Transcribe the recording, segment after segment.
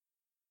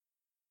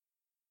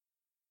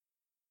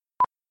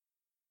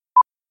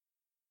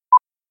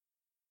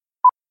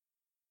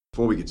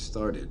Before we get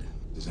started,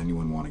 does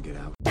anyone want to get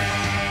out?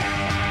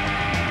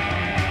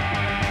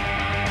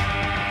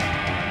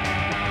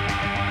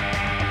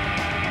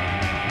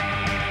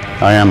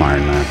 I am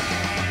Iron Man.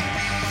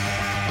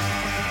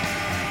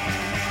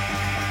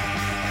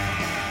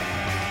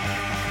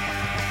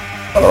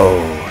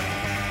 Oh,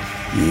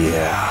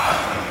 yeah.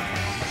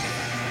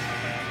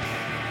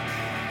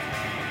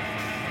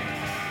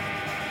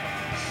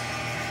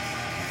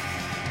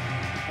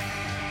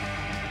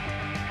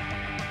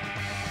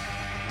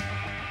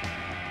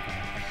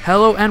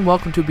 Hello and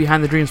welcome to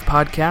Behind the Dreams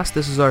podcast.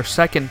 This is our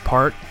second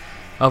part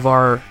of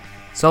our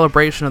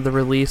celebration of the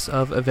release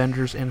of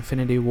Avengers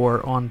Infinity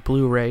War on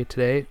Blu-ray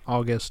today,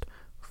 August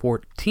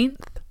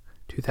 14th,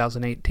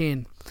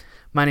 2018.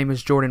 My name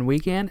is Jordan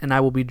Weekend, and I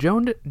will be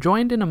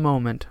joined in a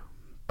moment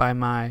by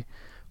my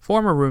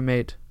former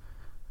roommate,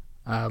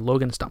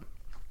 Logan Stump.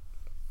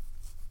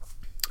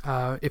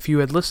 If you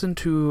had listened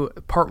to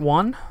part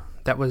 1,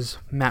 that was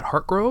Matt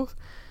Hartgrove,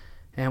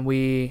 and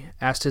we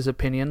asked his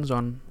opinions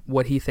on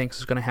what he thinks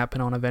is going to happen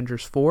on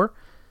Avengers 4,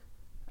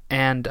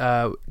 and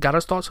got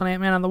his thoughts on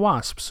Ant-Man and the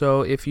Wasp.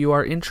 So if you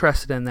are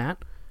interested in that,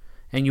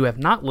 and you have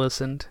not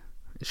listened,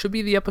 it should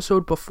be the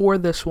episode before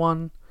this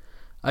one.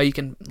 You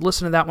can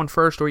listen to that one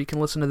first, or you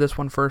can listen to this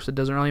one first. It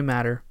doesn't really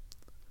matter.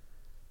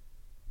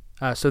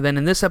 So then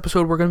in this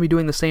episode, we're going to be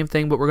doing the same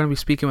thing, but we're going to be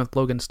speaking with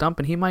Logan Stump,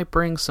 and he might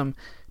bring some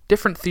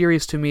different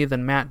theories to me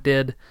than Matt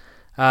did.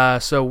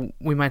 So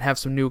we might have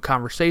some new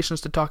conversations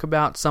to talk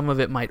about. Some of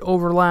it might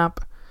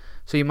overlap.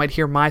 So you might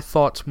hear my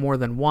thoughts more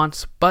than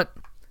once. But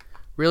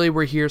really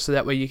we're here so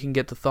that way you can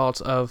get the thoughts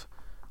of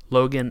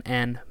Logan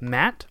and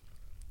Matt.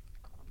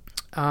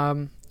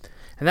 And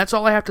that's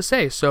all I have to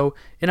say. So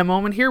in a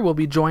moment here we'll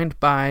be joined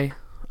by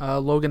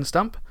Logan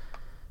Stump.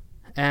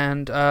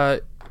 And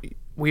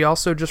we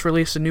also just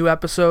released a new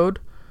episode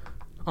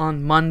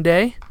on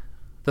Monday,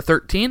 the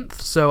 13th.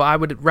 So I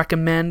would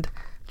recommend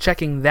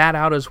checking that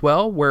out as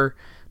well. We're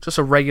just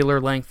a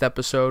regular length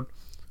episode,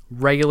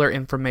 regular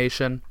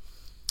information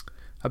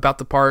about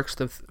the parks,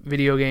 the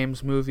video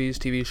games, movies,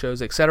 TV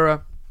shows,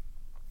 etc.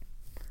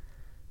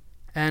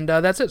 And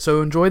that's it.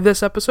 So enjoy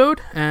this episode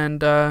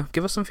and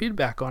give us some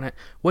feedback on it.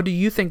 What do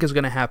you think is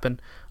going to happen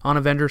on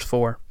Avengers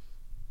 4?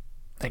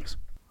 Thanks.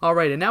 All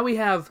right, and now we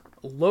have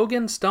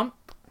Logan Stump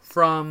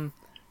from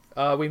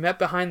We Met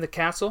Behind the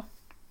Castle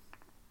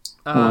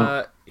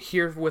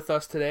here with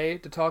us today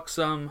to talk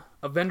some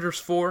Avengers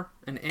 4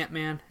 and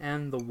Ant-Man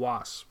and the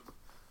Wasp.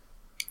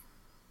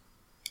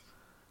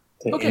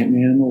 Ant-Man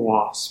and the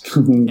Wasp.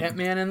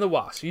 Ant-Man and the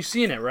Wasp. You've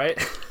seen it, right?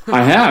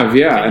 I have,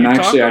 yeah. And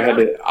actually, I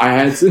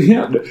had to.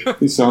 Yeah,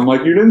 you sound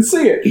like you didn't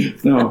see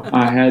it. No,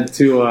 I had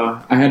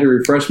to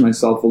refresh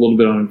myself a little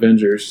bit on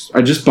Avengers.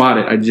 I just bought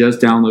it. I just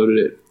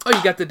downloaded it. Oh,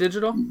 you got the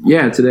digital?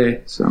 Yeah,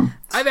 today. So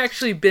I've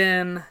actually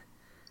been.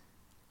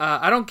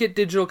 I don't get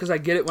digital because I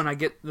get it when I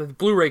get the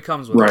Blu-ray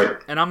comes with right.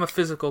 it, and I'm a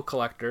physical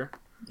collector.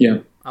 Yeah,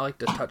 I like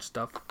to touch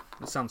stuff.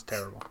 It sounds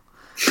terrible.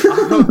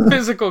 I'm a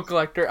physical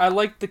collector. I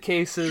like the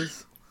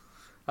cases.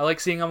 I like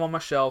seeing them on my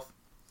shelf.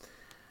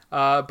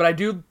 But I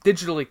do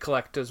digitally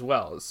collect as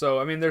well. So,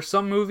 I mean, there's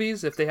some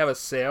movies, if they have a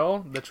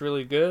sale that's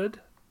really good,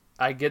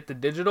 I get the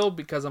digital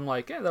because I'm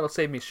like, that'll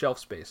save me shelf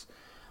space.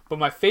 But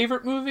my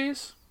favorite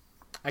movies,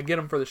 I get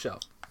them for the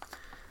shelf.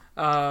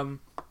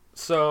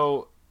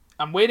 So,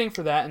 I'm waiting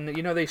for that. And,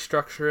 they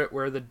structure it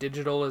where the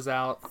digital is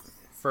out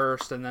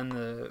first and then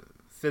the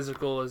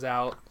physical is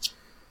out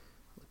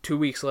 2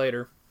 weeks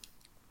later.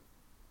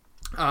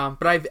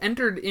 But I've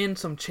entered in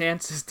some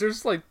chances. They're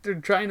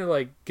trying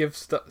to give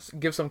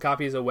some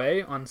copies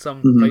away on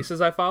some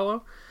places I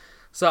follow.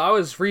 So I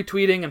was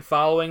retweeting and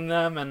following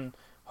them and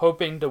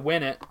hoping to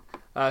win it,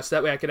 so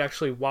that way I could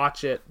actually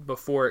watch it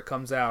before it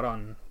comes out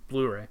on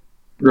Blu-ray.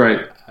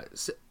 Right.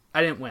 So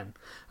I didn't win.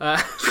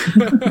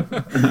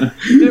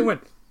 Didn't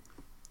win.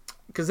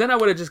 Because then I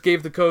would have just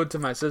gave the code to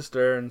my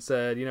sister and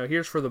said,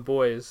 here's for the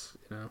boys.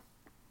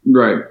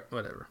 Right.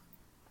 Whatever.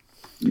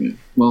 Yeah.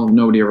 Well,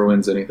 nobody ever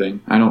wins anything.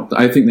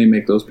 I think they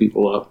make those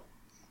people up.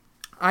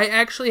 I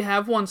actually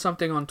have won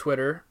something on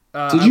Twitter.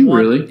 Did you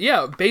really?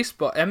 Yeah,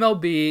 baseball.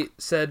 MLB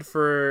said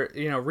for,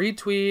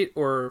 retweet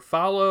or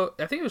follow.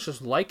 I think it was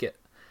just like it.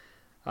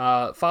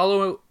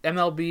 Follow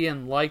MLB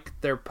and like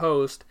their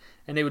post,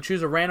 and they would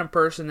choose a random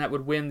person that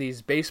would win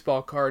these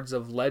baseball cards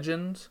of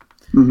legends.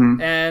 Mm-hmm.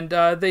 And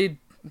they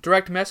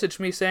direct messaged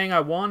me saying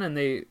I won, and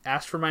they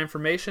asked for my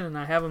information, and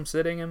I have them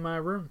sitting in my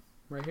room.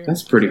 Right here.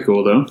 That's pretty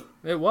cool, though.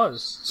 It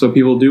was. So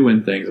people do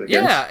win things, I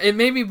guess. Yeah, it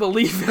made me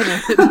believe in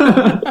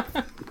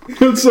it.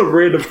 That's some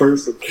random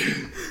person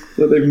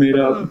that they've made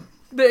up.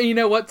 You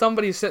know what?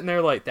 Somebody's sitting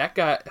there like, that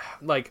guy,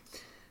 I've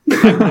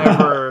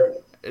never...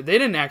 They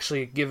didn't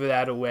actually give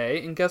that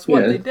away, and guess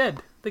what? Yeah. They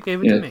did. They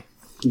gave it to me.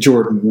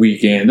 Jordan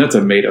Weekend. That's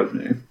a made-up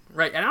name.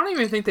 Right, and I don't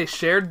even think they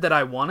shared that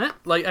I won it.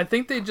 I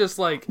think they just,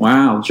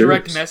 wow,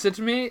 direct jerks. messaged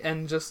me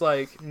and just,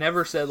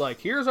 never said,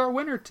 here's our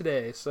winner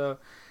today. So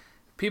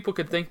people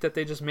could think that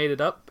they just made it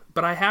up,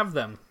 but I have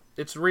them.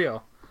 It's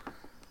real.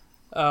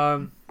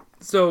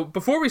 So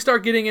before we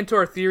start getting into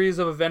our theories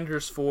of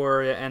Avengers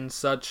 4 and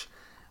such,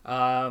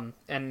 and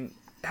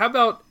how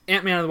about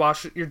Ant-Man and the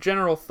Wasp? Your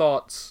general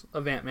thoughts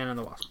of Ant-Man and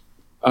the Wasp?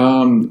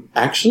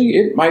 Actually,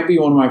 it might be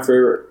one of my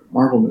favorite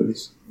Marvel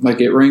movies.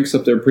 Like, it ranks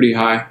up there pretty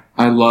high.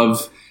 I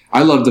love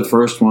the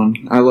first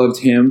one. I loved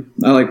him.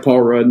 I like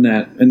Paul Rudd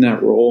in that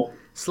role.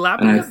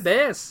 Slapping the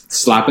bass.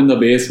 Slapping the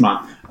bass,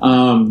 man.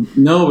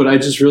 No, but I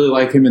just really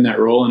like him in that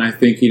role, and I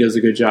think he does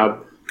a good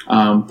job.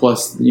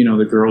 Plus,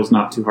 the girl's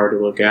not too hard to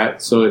look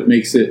at, so it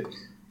makes it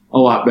a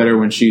lot better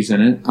when she's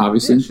in it,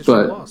 obviously. Yeah, she's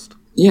lost.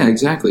 Yeah,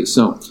 exactly.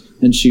 So,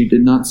 and she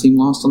did not seem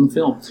lost on the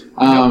film.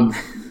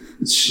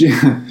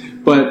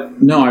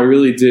 But no, I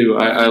really do.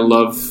 I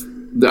love.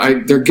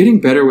 They're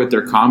getting better with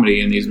their comedy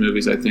in these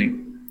movies, I think.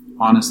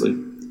 Honestly.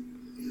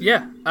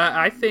 Yeah,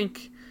 I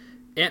think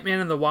Ant-Man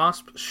and the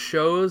Wasp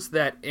shows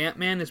that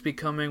Ant-Man is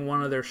becoming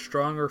one of their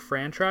stronger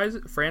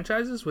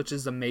franchises, which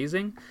is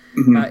amazing.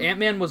 Mm-hmm.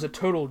 Ant-Man was a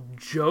total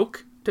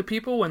joke to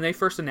people when they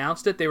first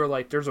announced it. They were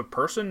like, "There's a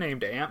person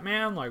named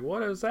Ant-Man? Like,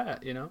 what is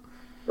that?"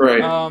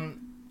 Right.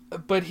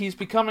 But he's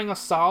becoming a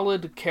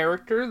solid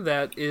character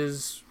that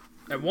is,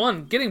 at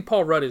one, getting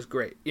Paul Rudd is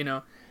great.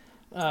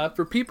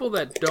 For people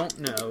that don't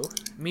know,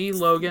 me,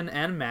 Logan,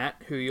 and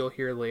Matt, who you'll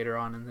hear later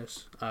on in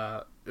this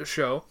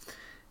show,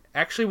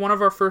 actually one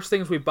of our first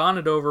things we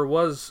bonded over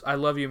was I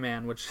Love You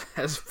Man, which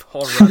has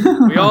Paul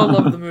Rudd. We all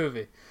love the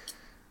movie.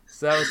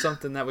 So that was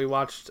something that we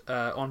watched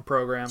on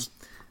program,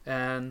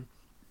 and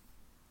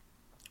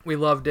we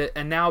loved it.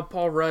 And now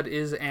Paul Rudd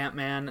is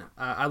Ant-Man.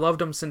 I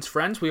loved him since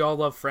Friends. We all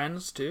love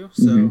Friends, too.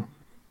 So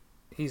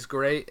he's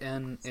great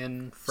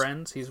in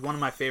Friends. He's one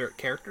of my favorite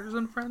characters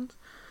in Friends.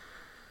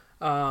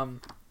 I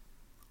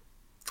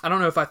don't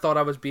know if I thought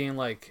I was being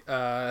like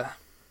a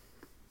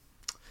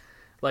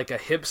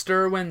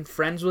hipster when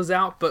Friends was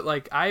out, but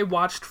I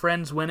watched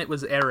Friends when it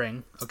was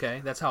airing. Okay,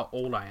 that's how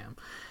old I am.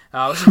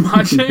 I was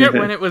watching it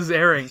when it was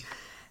airing,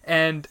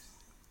 and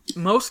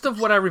most of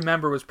what I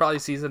remember was probably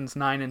seasons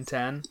 9 and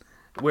 10,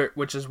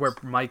 which is where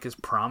Mike is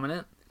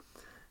prominent.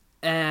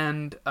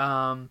 And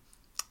I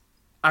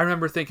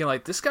remember thinking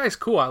this guy's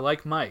cool. I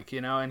like Mike,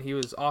 and he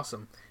was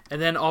awesome.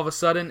 And then all of a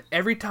sudden,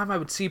 every time I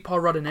would see Paul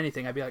Rudd in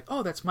anything, I'd be like,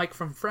 "Oh, that's Mike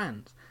from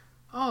Friends.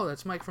 Oh,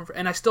 that's Mike from Friends."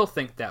 And I still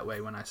think that way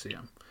when I see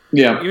him.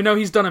 Yeah. Even though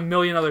he's done a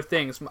million other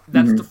things,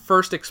 that's the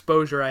first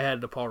exposure I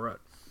had to Paul Rudd.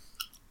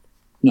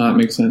 No, that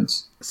makes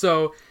sense.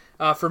 So,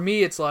 for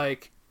me, it's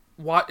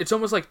it's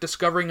almost like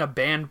discovering a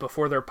band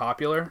before they're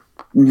popular.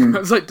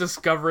 It's like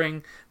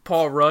discovering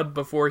Paul Rudd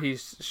before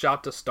he's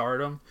shot to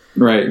stardom.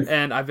 Right.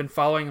 And I've been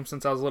following him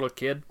since I was a little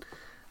kid.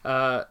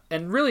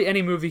 And really,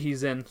 any movie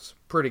he's in is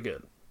pretty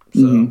good.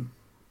 So,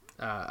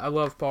 I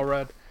love Paul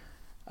Rudd.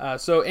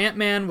 So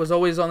Ant-Man was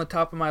always on the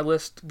top of my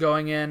list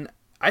going in.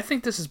 I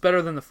think this is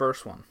better than the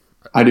first one.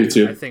 I do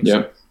too. I think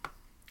so.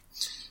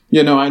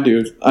 Yeah, no, I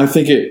do. I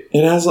think it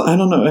has, I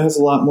don't know, it has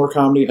a lot more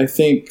comedy. I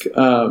think,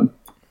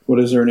 what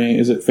is her name?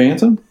 Is it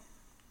Phantom?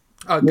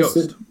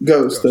 Ghost.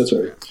 Ghost, that's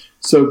right. Yeah.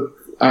 So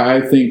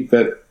I think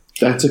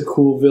that's a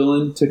cool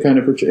villain to kind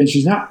of portray. And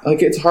she's not,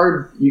 it's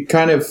hard. You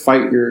kind of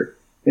fight your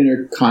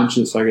inner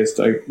conscience, I guess.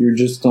 You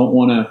just don't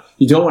want to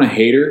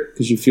hate her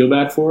because you feel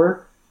bad for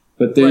her.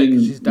 But then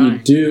you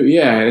do,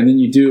 and then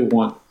you do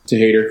want to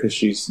hate her because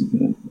she's,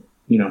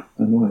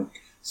 annoying.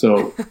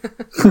 So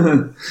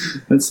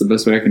that's the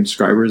best way I can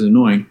describe her, as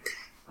annoying.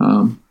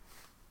 But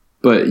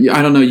I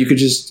don't know. You could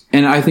just,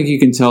 and I think you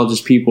can tell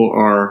just people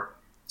are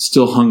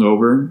still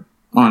hungover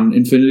on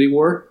Infinity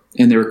War,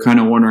 and they were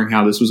kind of wondering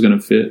how this was going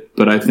to fit.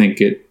 But I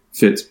think it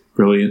fits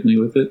brilliantly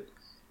with it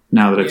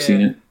now that I've seen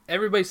it.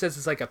 Everybody says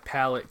it's like a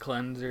palate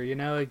cleanser.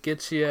 It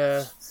gets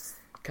you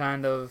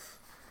kind of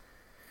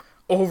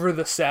over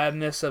the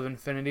sadness of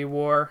Infinity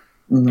War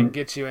and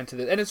gets you into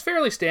this. And it's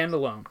fairly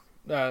standalone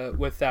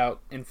without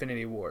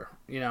Infinity War,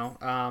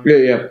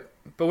 Yeah.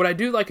 But what I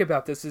do like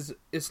about this is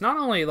it's not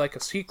only like a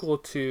sequel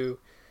to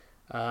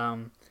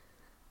Ant-Man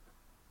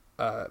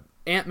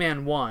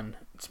 1,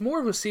 it's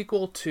more of a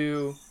sequel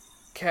to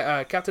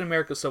Captain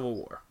America Civil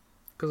War.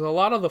 Because a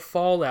lot of the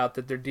fallout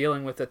that they're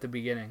dealing with at the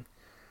beginning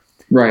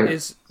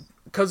is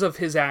because of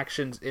his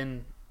actions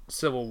in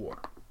Civil War.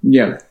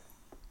 Yeah.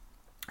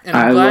 And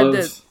I'm glad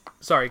that...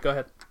 Sorry, go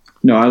ahead.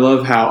 No, I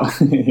love how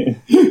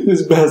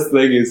his best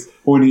thing is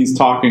when he's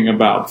talking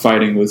about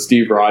fighting with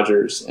Steve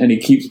Rogers, and he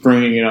keeps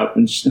bringing it up,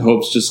 and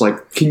Hope's just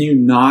like, can you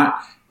not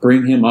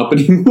bring him up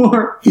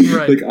anymore?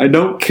 Right. I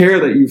don't care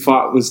that you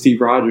fought with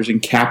Steve Rogers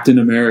and Captain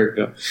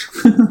America.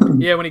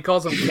 Yeah, when he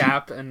calls him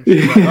Cap, and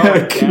she's like,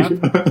 oh, Cap.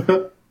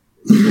 That's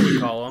what we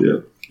call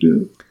him.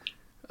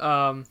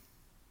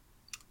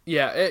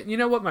 Yeah. You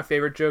know what my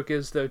favorite joke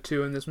is, though,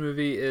 too, in this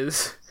movie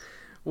is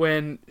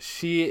when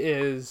she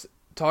is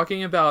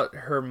talking about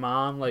her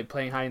mom,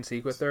 playing hide and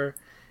seek with her,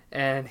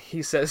 and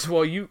he says,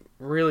 well, you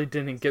really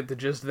didn't get the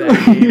gist of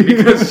that game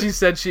because she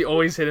said she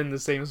always hit in the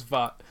same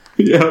spot.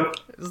 Yeah.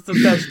 It's the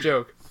best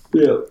joke.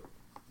 Yeah.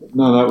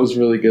 No, that was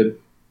really good.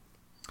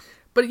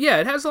 But yeah,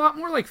 it has a lot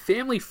more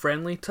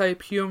family-friendly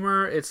type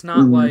humor. It's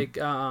not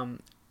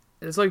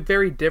it's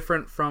very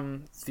different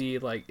from the,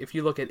 if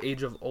you look at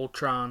Age of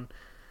Ultron,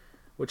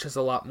 which is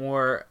a lot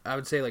more, I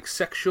would say, like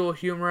sexual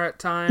humor at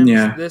times.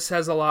 Yeah. This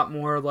has a lot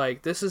more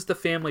like, this is the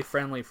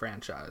family-friendly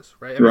franchise,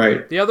 right? I mean,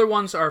 Right. The other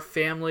ones are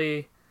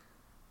family...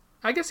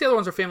 I guess the other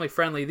ones are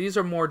family-friendly. These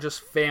are more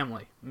just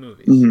family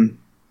movies,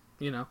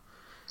 you know?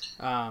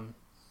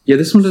 Yeah,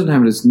 this one doesn't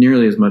have as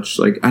nearly as much,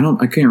 like, I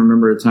can't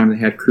remember a time they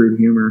had crude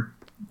humor.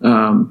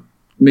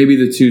 Maybe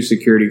the two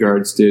security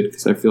guards did,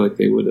 because I feel like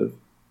they would have.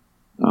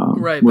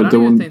 Right, with but I the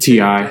don't even one think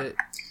T.I. they did.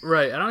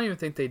 Right, I don't even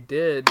think they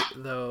did,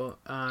 though.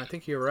 I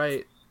think you're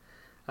right.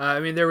 I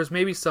mean, there was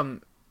maybe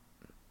some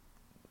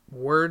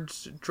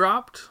words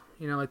dropped,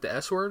 you know, like the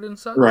S word and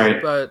such.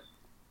 Right. But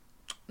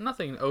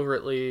nothing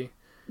overtly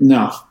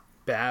No.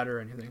 bad or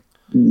anything.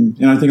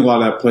 And I think a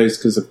lot of that plays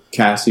because of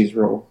Cassie's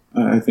role.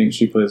 I think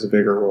she plays a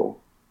bigger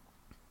role.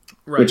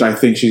 Right. Which I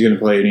think she's going to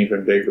play an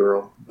even bigger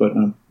role. But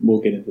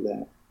we'll get into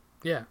that.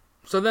 Yeah.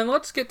 So then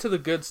let's get to the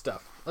good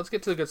stuff.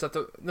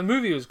 The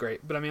movie was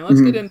great, but I mean,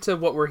 let's get into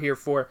what we're here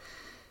for.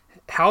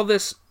 How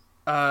this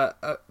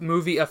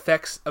movie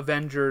affects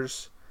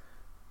Avengers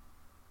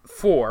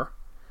 4.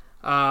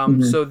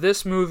 So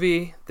this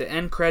movie, the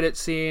end credit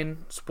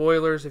scene,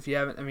 spoilers if you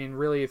haven't, I mean,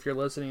 really, if you're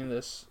listening to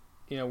this,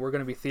 you know, we're going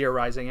to be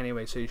theorizing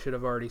anyway, so you should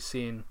have already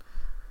seen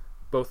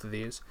both of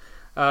these.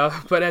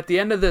 But at the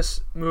end of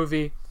this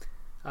movie,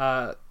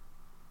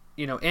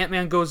 you know,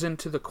 Ant-Man goes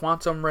into the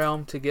quantum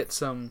realm to get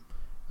some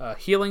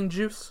healing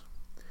juice,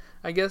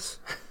 I guess.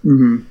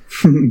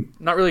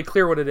 Not really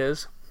clear what it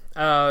is.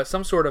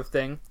 Some sort of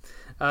thing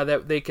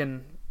that they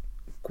can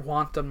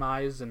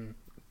quantumize and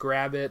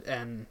grab it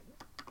and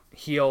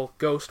heal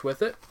Ghost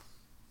with it.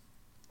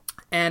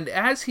 And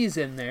as he's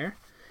in there,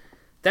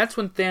 that's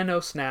when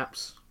Thanos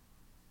snaps.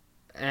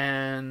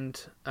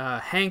 And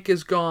Hank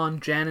is gone,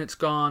 Janet's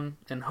gone,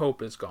 and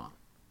Hope is gone.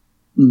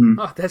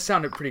 Oh, that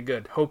sounded pretty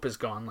good. Hope is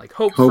gone. Like,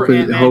 hope for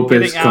Ant-Man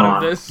getting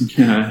out of this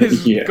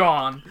is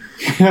gone.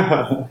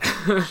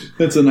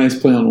 That's a nice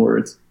play on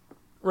words.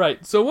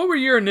 Right. So what were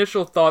your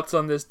initial thoughts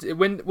on this?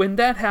 When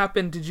that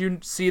happened, did you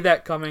see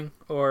that coming?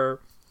 Or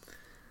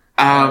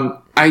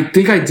I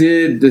think I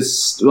did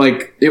this,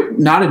 like,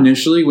 not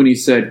initially when he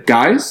said,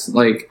 guys,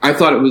 like, I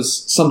thought it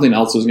was something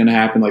else was going to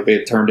happen, like they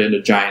had turned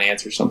into giant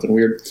ants or something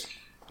weird.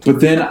 But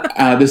then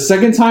the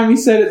second time he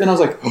said it, then I was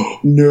like, oh,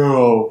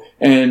 no.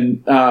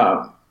 And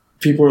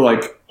people were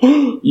like,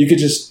 oh, you could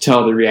just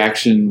tell the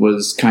reaction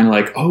was kind of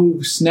like,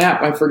 oh,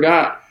 snap, I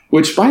forgot.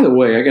 Which, by the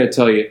way, I got to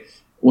tell you,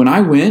 when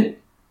I went,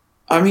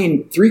 I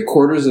mean,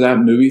 3/4 of that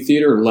movie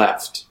theater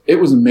left. It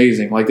was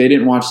amazing. Like, they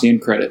didn't watch the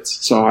end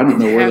credits. So I don't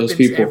know where those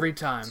people... every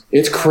time.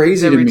 It's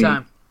crazy to me. Every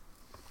time.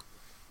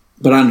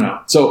 But I don't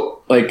know.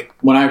 So, like,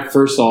 when I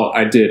first saw it,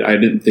 I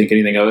didn't think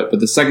anything of it.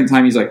 But the second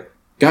time he's like,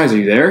 guys, are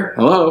you there?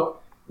 Hello?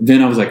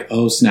 Then I was like,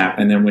 oh, snap.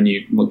 And then when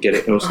you get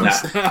it, oh,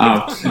 snap.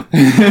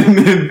 And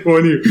then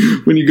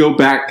when you go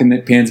back and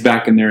it pans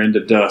back and they're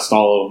into dust,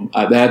 all of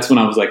them, that's when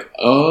I was like,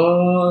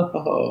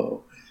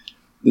 oh,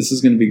 this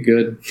is going to be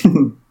good.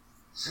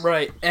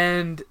 Right.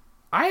 And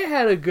I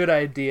had a good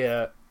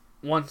idea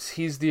once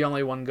he's the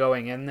only one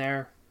going in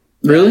there.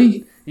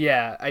 Really?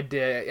 Yeah, I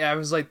did. I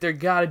was like, they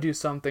got to do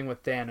something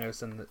with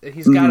Thanos, and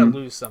he's got to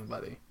lose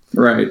somebody.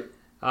 Right.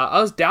 I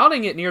was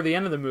doubting it near the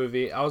end of the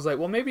movie. I was like,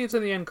 well, maybe it's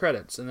in the end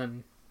credits. And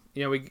then,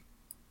 you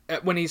know,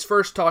 when he's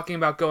first talking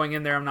about going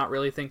in there, I'm not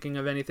really thinking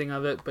of anything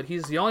of it, but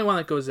he's the only one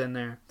that goes in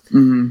there.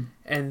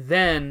 And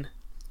then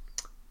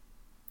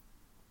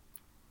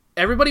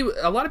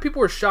a lot of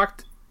people were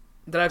shocked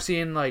that I've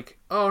seen, like,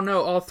 oh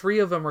no, all 3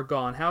 of them are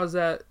gone. How is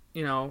that,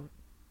 you know,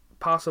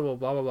 possible?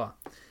 Blah, blah, blah.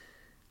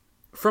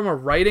 From a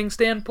writing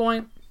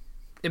standpoint,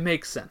 it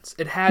makes sense.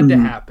 It had to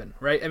happen,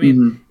 right? I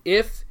mean,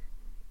 if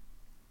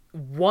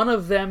one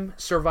of them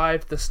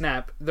survived the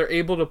snap, they're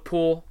able to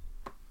pull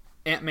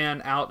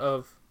Ant-Man out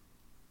of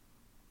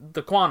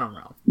the quantum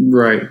realm.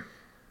 Right.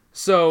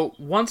 So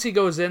once he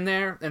goes in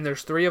there and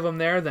there's 3 of them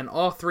there, then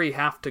all 3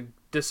 have to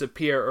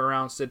disappear, or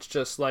else it's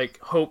just like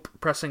Hope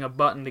pressing a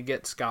button to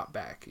get Scott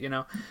back, you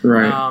know?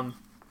 Right.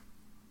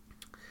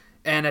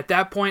 And at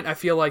that point, I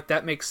feel like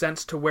that makes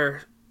sense to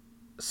where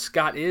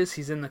Scott is.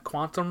 He's in the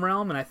quantum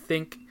realm, and I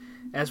think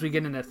as we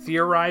get into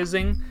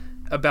theorizing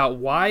about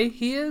why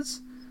he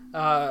is,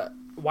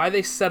 why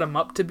they set him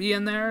up to be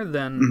in there,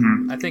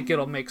 then I think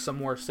it'll make some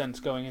more sense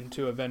going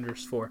into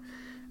Avengers 4.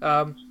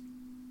 And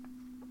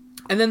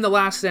then the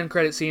last end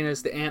credit scene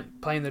is the ant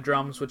playing the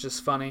drums, which is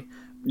funny.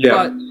 Yeah.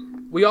 But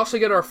we also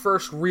get our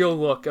first real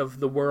look of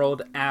the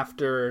world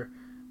after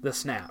the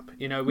snap.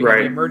 You know, we have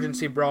the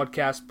emergency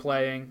broadcast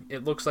playing.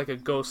 It looks like a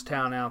ghost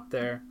town out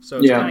there. So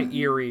it's kind of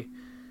eerie.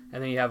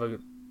 And then you have a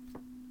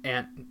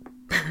ant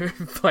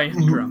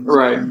playing drums.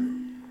 Right.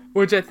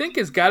 Which I think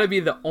has got to be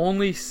the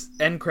only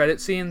end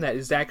credit scene that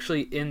is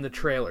actually in the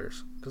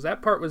trailers. Because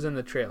that part was in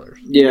the trailers.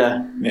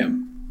 Yeah. Yeah.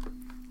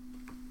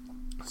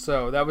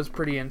 So that was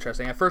pretty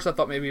interesting. At first I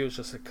thought maybe it was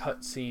just a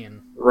cut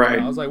scene. Right.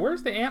 I was like,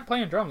 where's the ant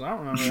playing drums? I don't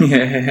remember.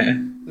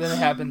 Then it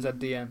happens at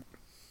the end.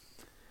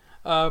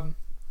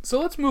 So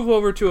let's move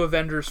over to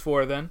Avengers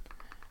 4 then.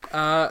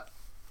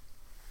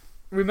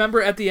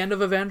 Remember at the end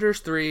of Avengers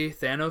 3,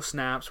 Thanos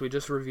snaps. We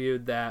just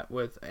reviewed that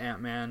with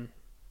Ant-Man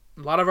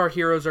A lot of our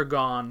heroes are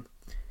gone.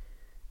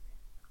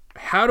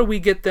 How do we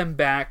get them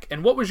back?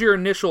 And what was your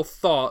initial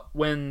thought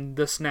when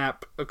the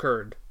snap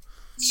occurred?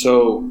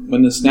 So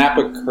when the snap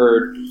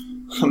occurred,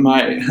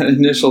 my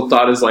initial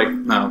thought is like,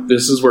 no,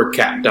 this is where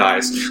Cap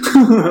dies.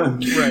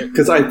 Right.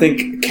 Because I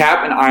think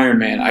Cap and Iron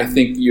Man, I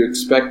think you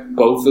expect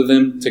both of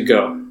them to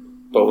go.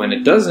 But when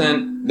it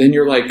doesn't, then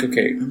you're like,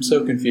 okay, I'm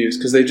so confused.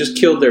 Because they just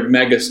killed their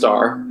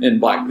megastar in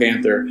Black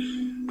Panther.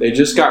 They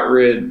just got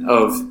rid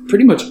of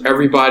pretty much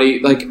everybody.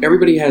 Like,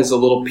 everybody has a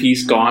little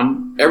piece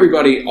gone.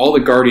 Everybody, all the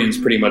Guardians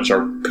pretty much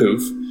are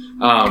poof.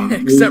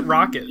 Except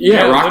Rocket.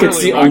 Yeah,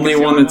 Rocket's the only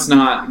one that's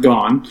not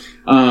gone.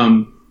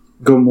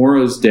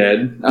 Gamora's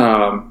dead,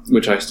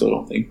 which I still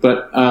don't think.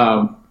 But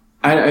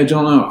I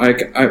don't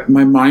know.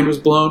 My mind was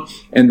blown,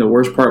 and the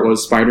worst part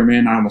was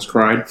Spider-Man. I almost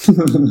cried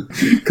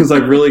because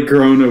I've really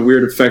grown a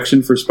weird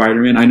affection for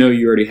Spider-Man. I know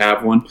you already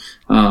have one,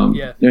 and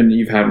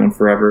you've had one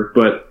forever.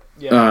 But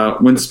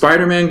when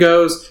Spider-Man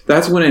goes,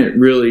 that's when it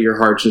really, your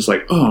heart's just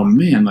like, oh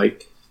man,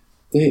 like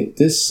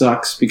this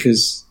sucks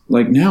because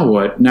like now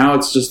what? Now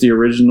it's just the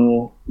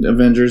original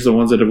Avengers, the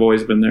ones that have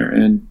always been there,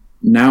 and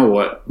now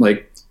what?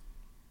 Like,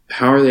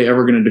 how are they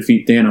ever going to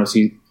defeat Thanos?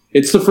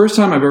 It's the first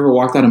time I've ever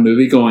walked out of a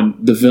movie going,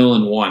 the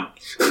villain won.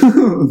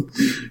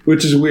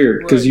 Which is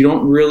weird, because you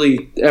don't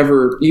really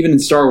ever, even in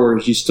Star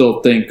Wars, you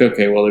still think,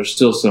 okay, well, there's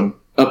still some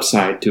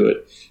upside to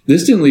it.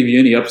 This didn't leave you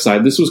any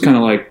upside. This was kind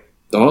of like,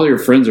 all your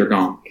friends are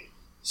gone.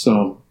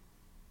 So,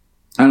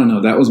 I don't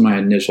know. That was my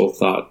initial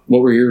thought. What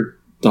were your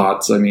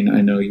thoughts? I mean,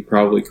 I know you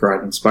probably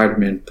cried when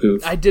Spider-Man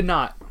poofed. I did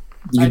not.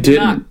 You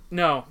didn't?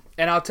 No.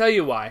 And I'll tell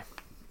you why.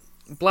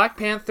 Black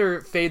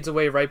Panther fades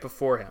away right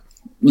before him.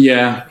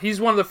 Yeah.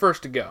 He's one of the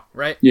first to go,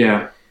 right?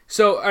 Yeah.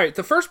 So, all right,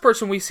 the first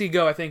person we see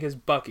go, I think, is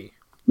Bucky.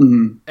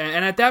 Mm-hmm.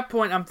 And at that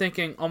point, I'm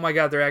thinking, oh my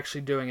god, they're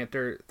actually doing it.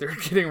 They're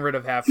getting rid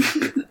of half these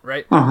people,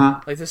 right?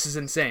 Uh-huh. Like, this is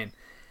insane.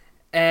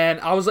 And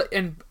I was like,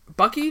 and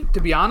Bucky,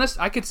 to be honest,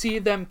 I could see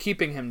them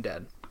keeping him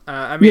dead.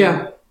 I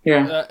mean,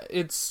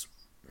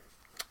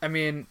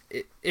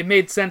 it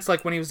made sense.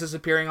 Like when he was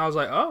disappearing, I was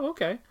like, oh,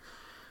 okay.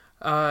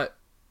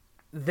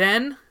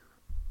 Then,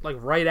 like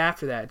right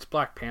after that, it's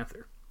Black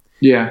Panther.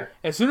 Yeah.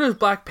 As soon as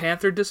Black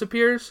Panther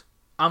disappears,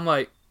 I'm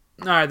like,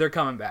 all right, they're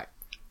coming back.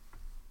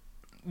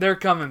 They're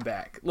coming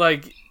back.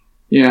 Like,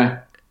 yeah,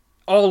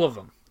 all of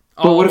them.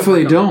 But what if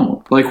they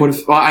don't? Like, what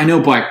if... Well, I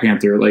know Black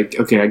Panther. Like,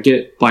 okay, I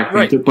get Black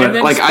Panther, but,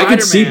 like, I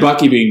could see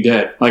Bucky being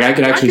dead. Like, I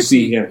could actually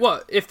see him.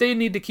 Well, if they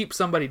need to keep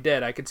somebody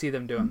dead, I could see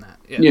them doing that.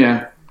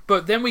 Yeah.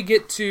 But then we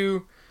get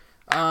to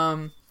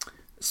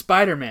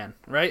Spider-Man,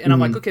 right? And I'm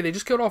like, okay, they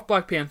just killed off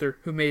Black Panther,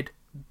 who made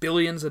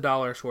billions of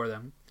dollars for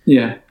them.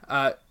 Yeah.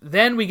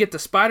 Then we get to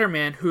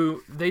Spider-Man,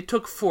 who they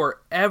took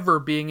forever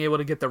being able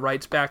to get the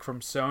rights back from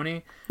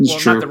Sony. It's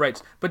true. Not the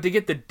rights, but to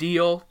get the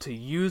deal to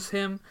use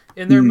him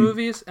in their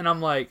movies. And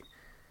I'm like,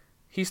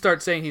 he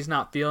starts saying he's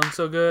not feeling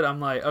so good.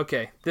 I'm like,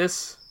 okay,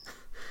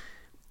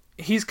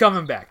 he's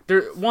coming back.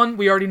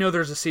 We already know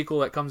there's a sequel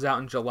that comes out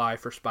in July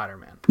for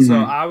Spider-Man. So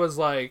I was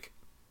like,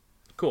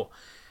 cool.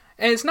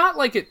 And it's not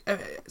like it...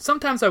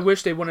 Sometimes I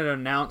wish they wouldn't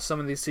announce some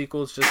of these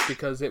sequels just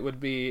because it would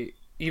be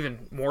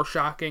even more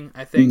shocking,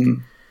 I think.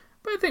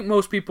 But I think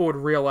most people would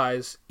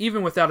realize,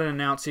 even without an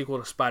announced sequel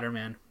to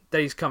Spider-Man, that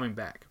he's coming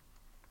back.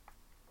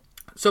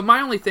 So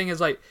my only thing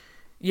is like,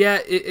 yeah,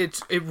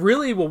 it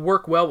really will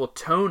work well with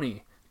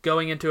Tony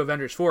going into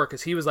Avengers 4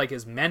 because he was like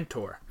his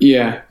mentor.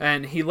 Yeah.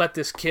 And he let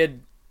this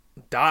kid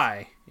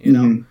die, you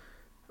know.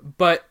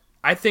 But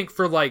I think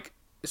for like...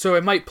 So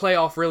it might play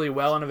off really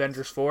well in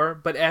Avengers 4,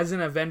 but as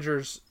in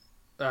Avengers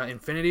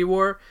Infinity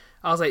War,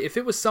 I was like, if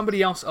it was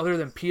somebody else other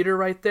than Peter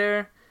right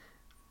there,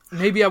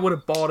 maybe I would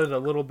have bought it a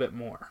little bit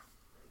more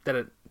that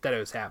it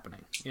was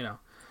happening, you know.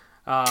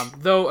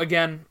 Though,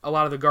 again, a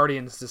lot of the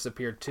Guardians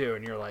disappeared too,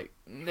 and you're like,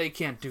 they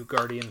can't do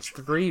Guardians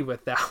 3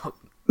 without...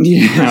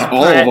 Yeah,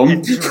 all of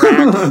them.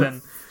 Drax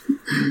and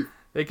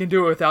they can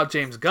do it without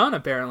James Gunn,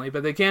 apparently,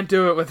 but they can't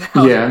do it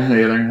without... Yeah,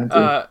 they're going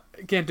to.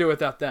 Can't do it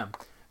without them.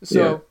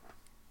 So...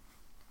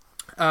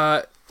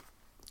 I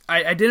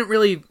didn't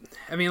really...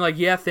 I mean, like,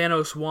 yeah,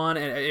 Thanos won,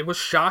 and it was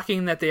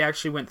shocking that they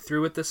actually went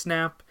through with the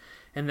snap,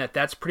 and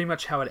that's pretty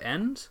much how it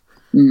ends.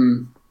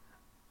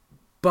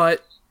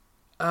 But,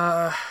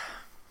 how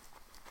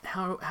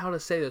to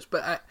say this?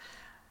 But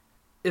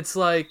it's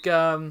like,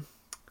 I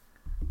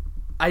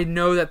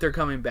know that they're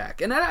coming back,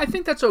 and I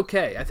think that's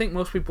okay. I think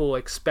most people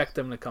expect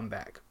them to come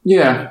back.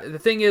 Yeah. And the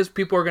thing is,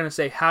 people are going to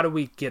say, how do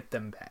we get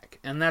them back?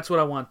 And that's what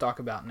I want to talk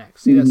about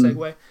next. See that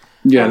segue?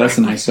 Yeah, that's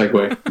a nice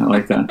segue. I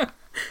like that.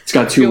 It's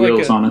got two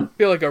wheels on it. I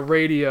feel like a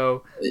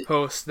radio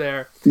host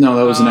there. No,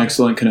 that was an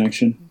excellent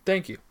connection.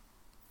 Thank you.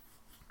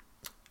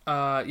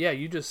 Yeah,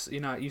 you just,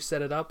 you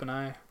set it up and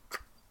I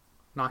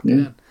knocked it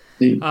in.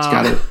 It's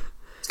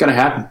got to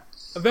happen.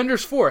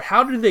 Avengers 4,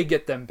 how did they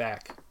get them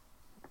back,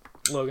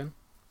 Logan?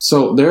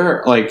 So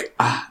they're like,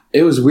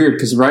 it was weird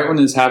because right when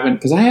this happened,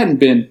 because I hadn't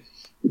been...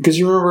 Because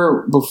you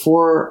remember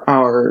before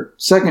our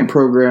second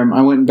program,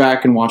 I went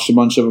back and watched a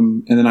bunch of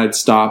them, and then I'd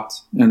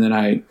stopped, and then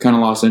I kind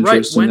of lost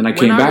interest, and then I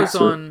came back.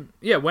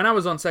 when I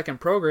was on second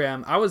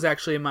program, I was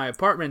actually in my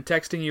apartment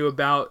texting you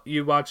about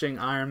you watching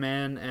Iron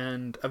Man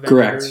and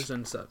Avengers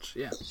and such.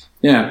 Yeah.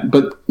 Yeah,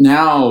 but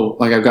now,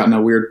 like, I got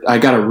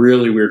a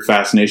really weird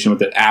fascination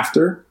with it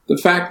after the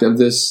fact of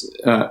this,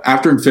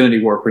 after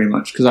Infinity War, pretty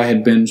much, because I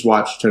had binge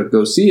watched to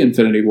go see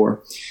Infinity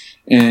War.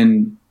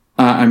 And,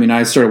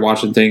 I started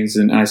watching things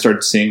and I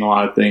started seeing a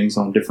lot of things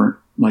on different,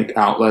 like,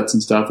 outlets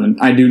and stuff. And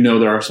I do know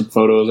there are some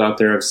photos out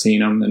there. I've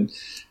seen them, and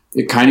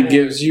it kind of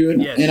gives you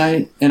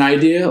an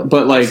idea.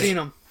 But, like, I've seen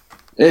them.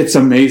 It's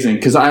amazing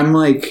because I'm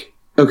like,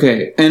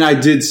 okay. And I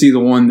did see the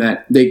one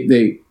that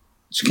they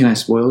can I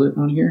spoil it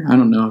on here? I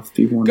don't know if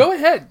people want to. Go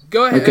ahead.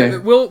 Okay.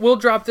 We'll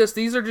drop this.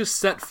 These are just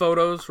set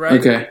photos, right?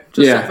 Okay.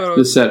 Just yeah, set photos.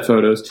 the set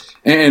photos.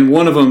 And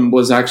one of them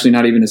was actually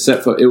not even a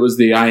set photo. It was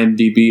the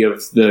IMDb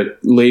of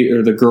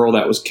the girl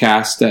that was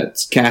cast.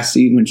 That's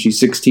Cassie when she's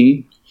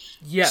 16.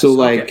 Yes. So,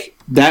 like,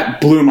 that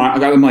blew my...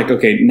 I'm like,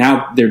 okay,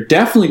 now they're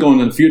definitely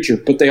going in the future,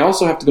 but they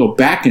also have to go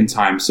back in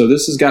time. So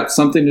this has got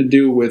something to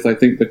do with, I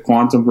think, the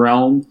quantum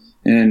realm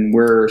and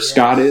where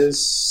Scott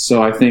is.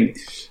 So I think...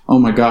 Oh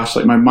my gosh!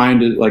 Like, my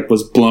mind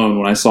was blown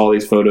when I saw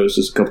these photos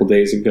just a couple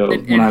days ago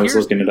when I was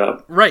looking it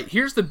up. Right.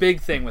 Here's the big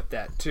thing with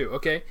that too.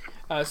 Okay,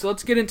 so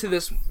let's get into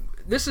this.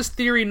 This is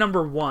theory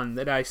number 1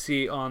 that I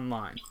see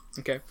online.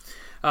 Okay,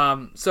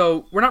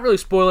 so we're not really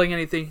spoiling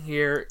anything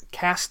here.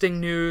 Casting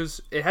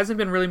news. It hasn't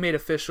been really made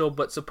official,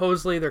 but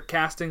supposedly they're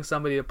casting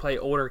somebody to play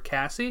older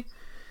Cassie.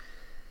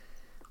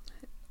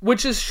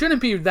 Which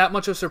shouldn't be that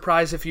much of a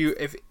surprise if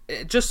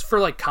just for,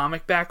 like,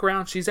 comic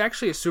background, she's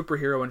actually a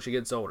superhero when she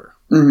gets older.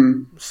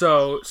 Mm-hmm.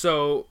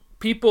 So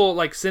people,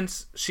 like,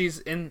 since she's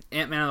in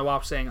Ant-Man and the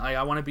Wasp saying, like,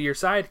 I want to be your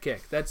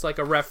sidekick, that's like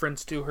a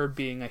reference to her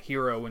being a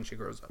hero when she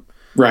grows up.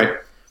 Right.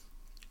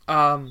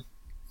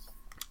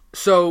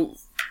 So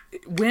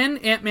when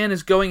Ant-Man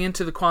is going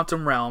into the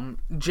quantum realm,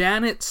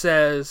 Janet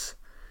says,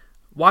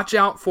 watch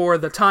out for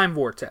the time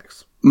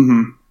vortex.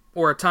 Mm-hmm.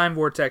 Or a time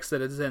vortex that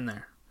is in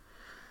there.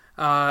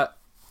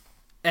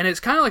 And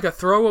it's kind of like a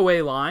throwaway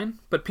line,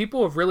 but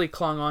people have really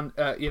clung on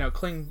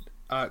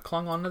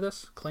onto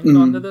this.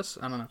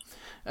 I don't know.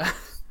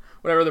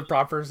 Whatever the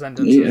proper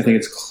sentence is. I think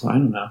it's, I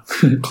don't know.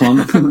 Clung.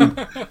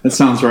 That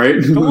sounds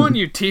right. Come on,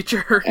 you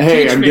teacher.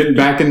 Hey, I'm getting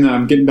back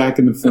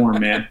in the form,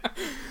 man.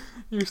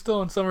 You're still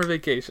on summer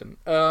vacation.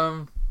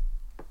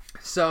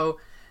 So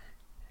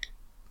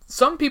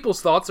some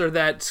people's thoughts are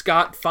that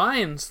Scott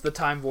finds the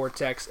time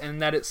vortex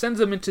and that it sends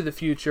him into the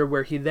future,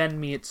 where he then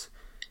meets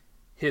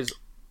his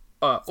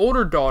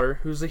older daughter,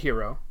 who's the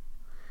hero,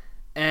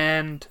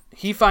 and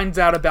he finds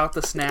out about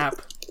the snap,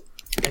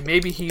 and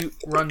maybe he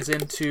runs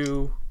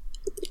into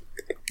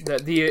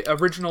the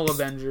original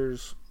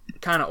Avengers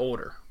kind of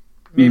older,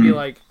 maybe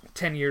like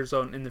 10 years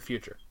on in the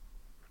future.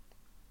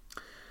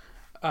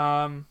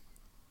 So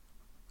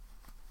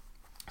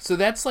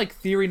that's like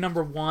theory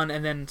number 1,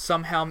 and then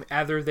somehow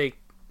either they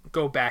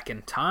go back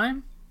in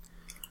time,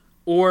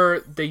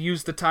 or they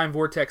use the time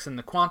vortex in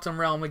the quantum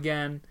realm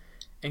again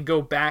and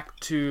go back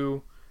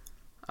to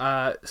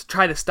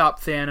try to stop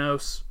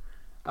Thanos.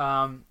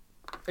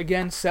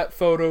 Again, set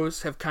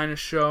photos have kind of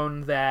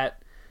shown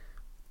that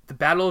the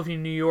Battle of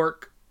New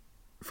York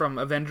from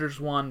Avengers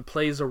 1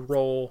 plays a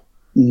role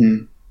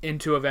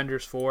into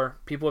Avengers 4.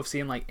 People have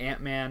seen, like,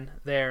 Ant-Man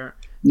there.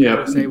 Yeah.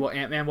 People say, well,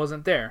 Ant-Man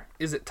wasn't there.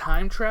 Is it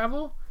time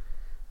travel?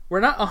 We're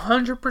not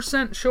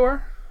 100%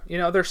 sure. You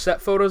know, there's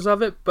set photos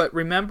of it, but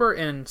remember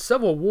in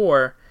Civil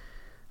War,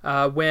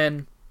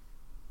 when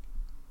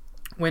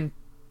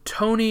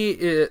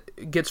Tony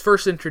gets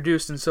first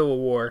introduced in Civil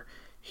War,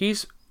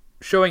 he's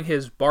showing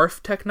his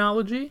barf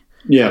technology,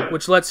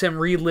 which lets him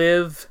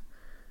relive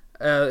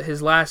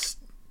his last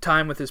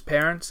time with his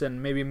parents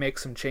and maybe make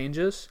some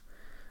changes.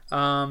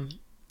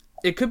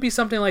 It could be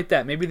something like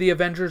that. Maybe the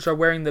Avengers are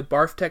wearing the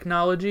barf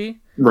technology,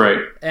 right?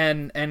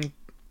 And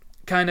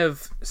kind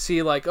of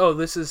see, like, oh,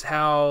 this is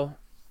how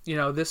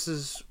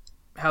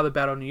the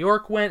Battle of New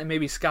York went, and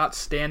maybe Scott's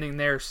standing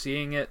there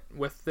seeing it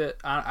with it.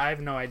 I have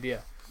no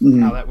idea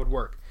how that would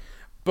work.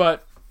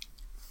 But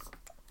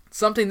it's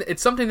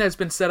something that's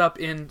been set up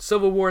in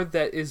Civil War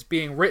that is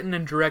being written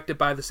and directed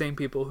by the same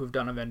people who've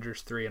done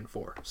Avengers 3 and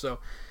 4. So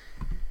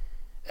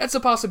that's a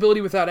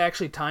possibility without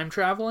actually time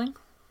traveling,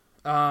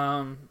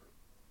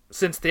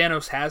 since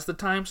Thanos has the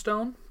Time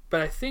Stone.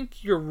 But I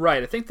think you're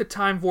right. I think the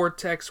time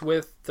vortex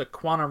with the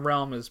quantum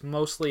realm is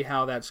mostly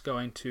how that's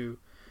going to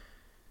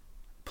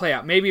play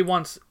out. Maybe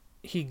once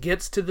he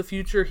gets to the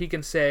future, he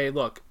can say,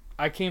 look,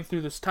 I came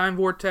through this time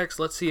vortex.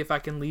 Let's see if I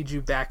can lead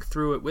you back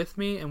through it with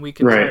me, and we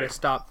can try to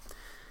stop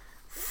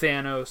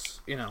Thanos,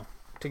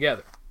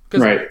 together.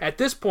 Because at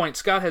this point,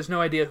 Scott has no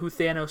idea who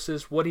Thanos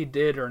is, what he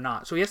did or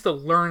not. So he has to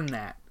learn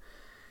that.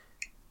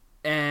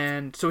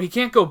 And so he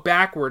can't go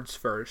backwards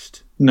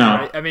first. No.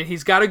 Right? I mean,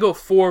 he's got to go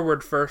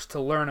forward first to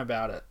learn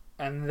about it,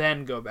 and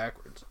then go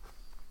backwards.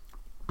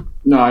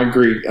 No, I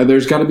agree.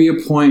 There's got to be a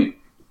point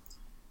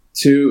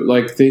to,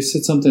 like, they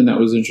said something that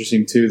was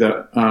interesting too,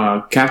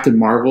 that Captain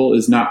Marvel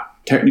is not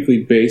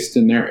technically based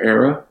in their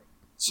era.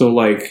 So,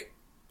 like,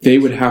 they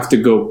would have to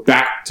go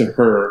back to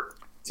her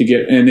to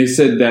get. And they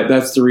said that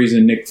that's the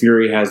reason Nick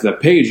Fury has that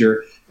pager,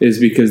 is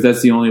because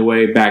that's the only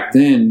way back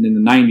then in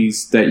the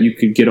 90s that you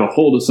could get a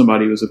hold of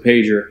somebody who was a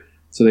pager.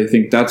 So they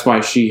think that's why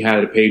she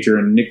had a pager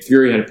and Nick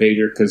Fury had a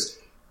pager, because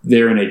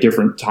they're in a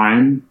different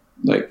time,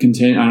 like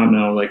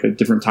like a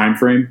different time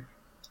frame.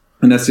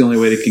 And that's the only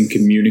way they can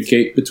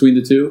communicate between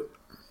the two.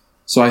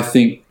 So I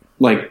think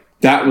like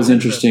that was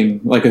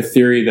interesting, like a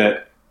theory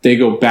that they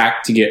go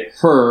back to get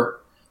her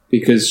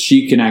because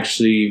she can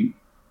actually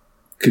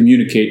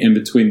communicate in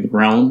between the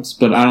realms.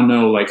 But I don't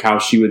know like how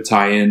she would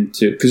tie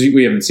into, because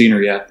we haven't seen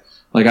her yet.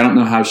 Like I don't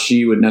know how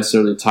she would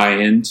necessarily tie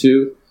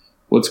into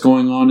what's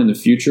going on in the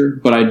future.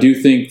 But I do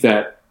think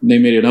that they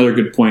made another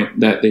good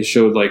point that they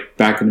showed like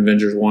back in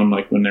Avengers 1,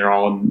 like when they're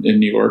all in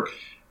New York.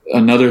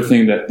 Another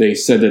thing that they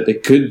said that they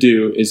could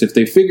do is if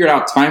they figured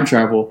out time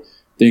travel,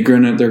 they're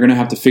gonna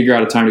have to figure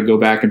out a time to go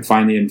back and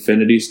find the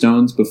Infinity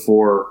Stones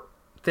before,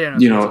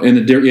 Thanos, in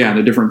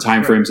the different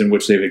time frames in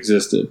which they've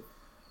existed.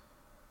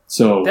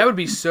 So that would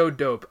be so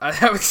dope.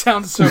 That would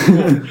sound so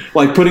cool.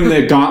 Like putting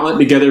the gauntlet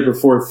together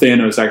before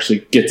Thanos actually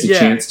gets a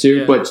chance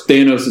to. Yeah. But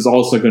Thanos is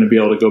also going to be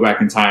able to go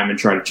back in time and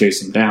try to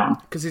chase him down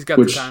because he's got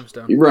the time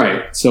stone.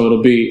 Right. So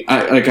it'll be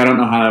I don't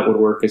know how that would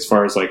work as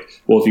far as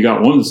like, well, if you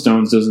got one of the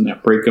stones, doesn't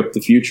that break up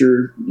the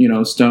future?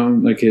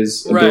 Stone, like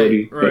his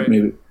ability. Right.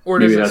 Maybe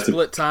does it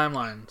split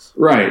timelines?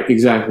 Right.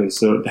 Exactly.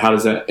 So how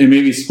does that? And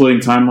maybe splitting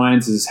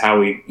timelines is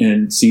how we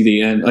see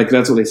the end. Like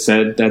that's what they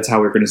said. That's how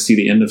we're going to see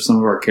the end of some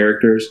of our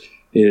characters.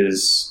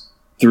 Is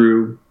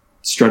through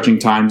stretching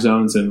time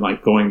zones and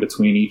like going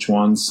between each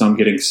one, some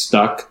getting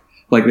stuck.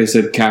 Like they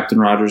said, Captain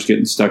Rogers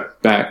getting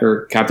stuck back,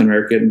 or Captain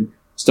America getting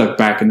stuck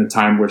back in the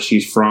time where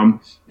she's from,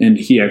 and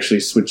he actually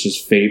switches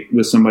fate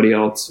with somebody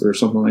else or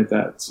something like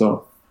that.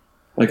 So,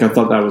 like, I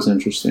thought that was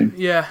interesting.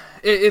 Yeah,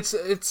 it's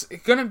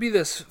going to be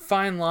this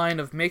fine line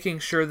of making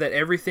sure that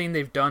everything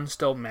they've done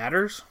still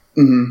matters,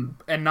 and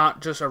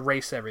not just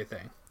erase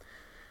everything.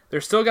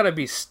 There's still got to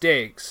be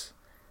stakes.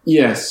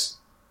 Yes.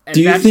 And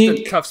that's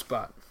the tough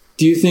spot.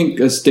 Do you think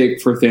a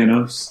stake for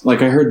Thanos,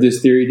 like I heard this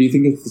theory, do you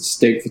think if the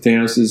stake for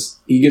Thanos is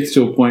he gets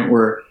to a point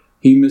where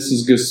he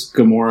misses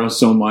Gamora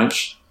so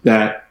much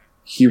that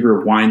he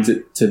rewinds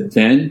it to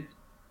then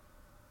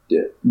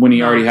when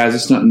he already has a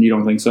stunt, and you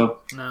don't think so?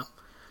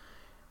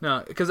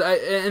 No, because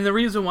and the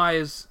reason why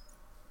is,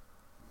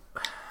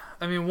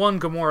 I mean, one,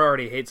 Gamora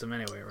already hates him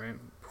anyway, right?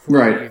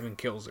 Before he even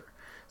kills her.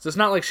 So it's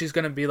not like she's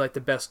going to be like the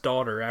best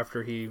daughter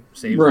after he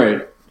saves her.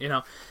 Right.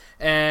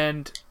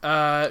 And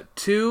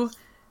two,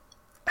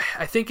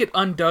 I think it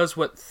undoes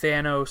what they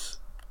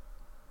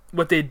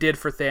did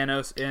for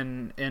Thanos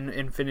in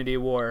Infinity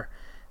War.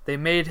 They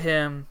made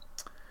him,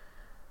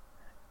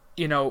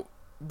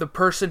 the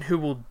person who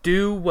will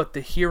do what the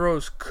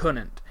heroes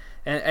couldn't.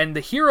 And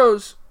the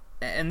heroes,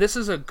 and this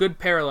is a good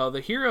parallel,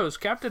 the heroes,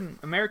 Captain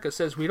America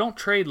says, we don't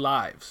trade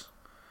lives.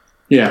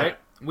 Yeah. Right?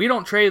 We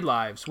don't trade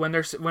lives.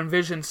 When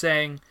Vision's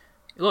saying,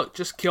 look,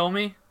 just kill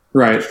me,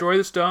 destroy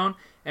the stone.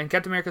 And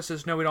Captain America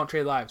says, no, we don't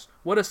trade lives.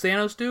 What does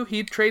Thanos do?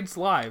 He trades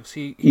lives.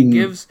 He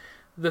gives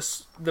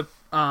the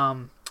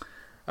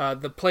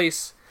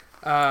place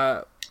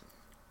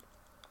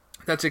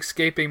that's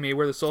escaping me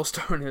where the Soul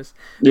Stone is.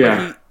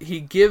 Yeah. But he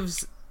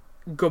gives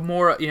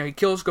Gamora, he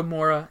kills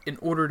Gamora in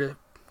order to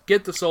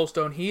get the Soul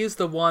Stone. He is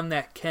the one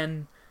that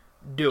can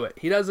do it.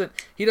 He doesn't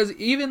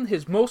even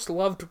his most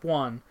loved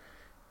one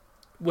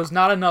was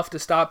not enough to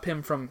stop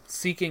him from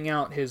seeking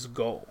out his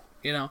goal.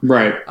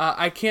 Right.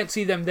 I can't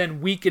see them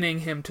then weakening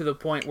him to the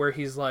point where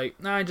he's like,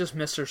 I just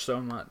miss her so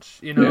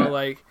much.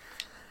 Like.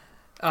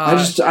 I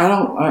just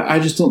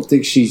don't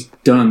think she's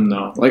done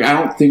though. Like, I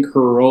don't think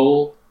her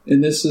role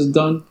in this is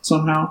done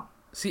somehow.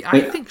 See, I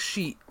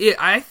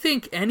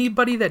think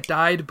anybody that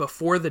died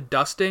before the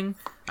dusting,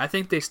 I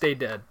think they stay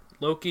dead.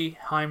 Loki,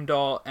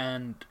 Heimdall,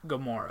 and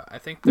Gamora. I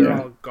think they're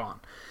all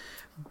gone.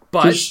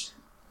 But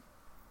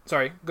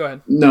sorry, go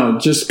ahead. No,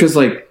 just because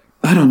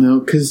I don't know,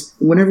 because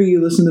whenever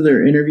you listen to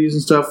their interviews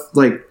and stuff,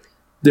 like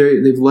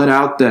they've let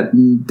out that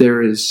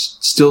there is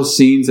still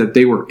scenes that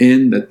they were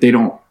in that they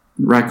don't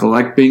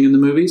recollect being in the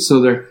movie,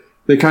 so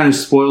they kind of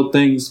spoiled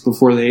things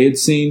before they had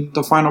seen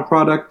the final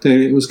product.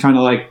 It was kind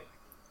of like,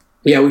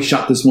 yeah, we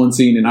shot this one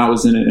scene and I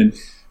was in it, and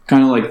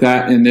kind of like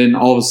that, and then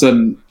all of a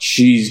sudden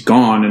she's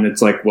gone, and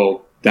it's like,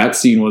 well, that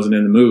scene wasn't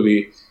in the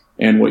movie,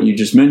 and what you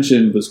just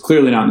mentioned was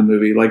clearly not in the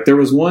movie. Like there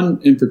was one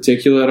in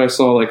particular that I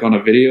saw like on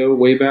a video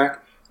way back.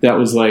 That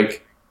was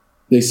like,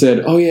 they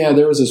said, oh yeah,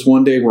 there was this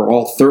one day where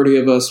all 30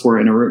 of us were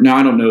in a room. Now,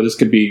 I don't know, this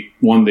could be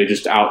one they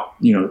just get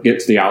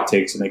to the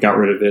outtakes and they got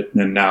rid of it,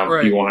 and then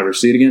now you won't ever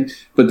see it again.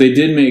 But they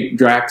did make,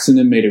 Drax and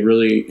them made a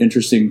really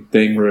interesting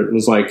thing where it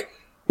was like,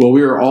 well,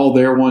 we were all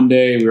there one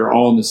day, we were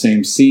all in the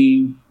same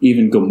scene,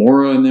 even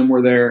Gamora and them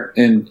were there.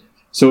 And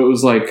so it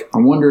was like, I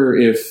wonder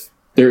if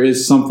there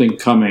is something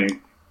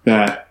coming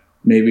that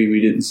maybe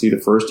we didn't see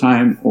the first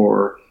time,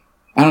 or...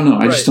 I don't know.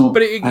 I just don't...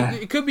 But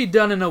it could be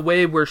done in a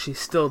way where she's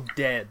still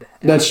dead.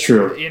 That's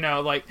true.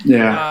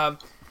 Yeah.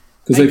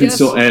 Because they can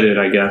still edit,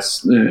 I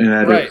guess, and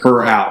edit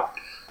her out.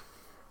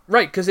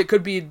 Right, because it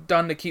could be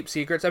done to keep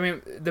secrets. I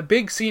mean, the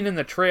big scene in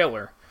the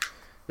trailer,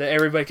 That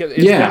everybody kept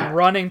them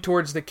running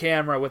towards the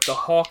camera with the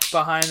Hulk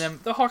behind them.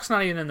 The Hulk's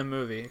not even in the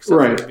movie,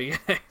 except for the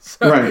beginning.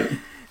 So, right.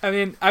 I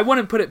mean, I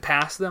wouldn't put it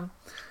past them.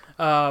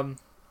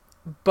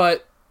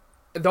 But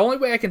the only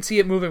way I can see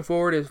it moving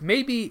forward is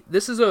maybe,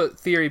 this is a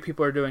theory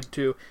people are doing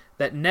too,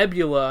 that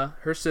Nebula,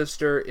 her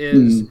sister,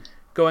 is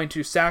going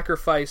to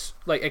sacrifice,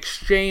 like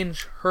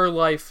exchange her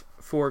life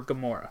for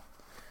Gamora.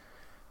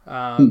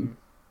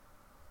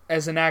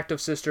 As an act of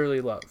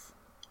sisterly love.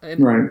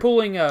 And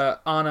pulling Anna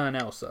and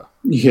Elsa.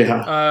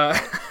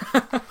 Yeah.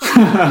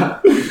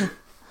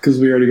 Because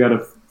we already got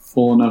a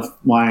full enough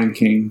Lion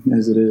King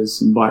as it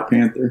is in Black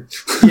Panther.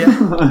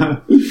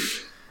 Yeah.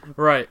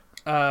 Right.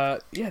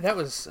 That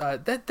was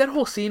that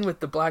whole scene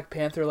with the Black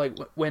Panther, like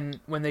when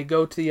they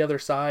go to the other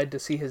side to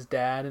see his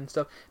dad and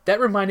stuff. That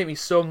reminded me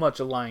so much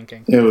of Lion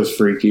King. It was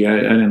freaky. I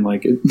didn't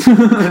like it.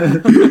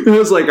 It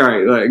was like, all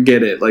right, I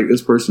get it. Like,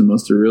 this person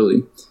must have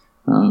really,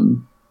 I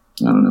don't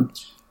know.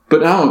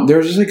 But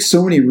there's just like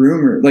so many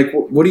rumors. Like,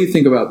 what do you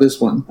think about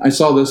this one? I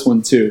saw this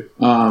one too.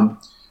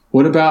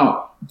 What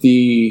about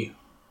the?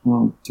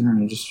 Oh,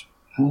 darn!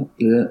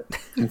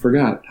 I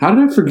forgot. How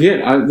did I forget?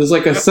 There's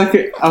like a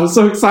second. I was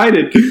so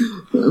excited,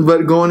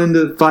 but going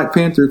into Black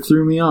Panther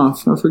threw me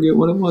off. I forget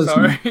what it was.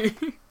 Sorry.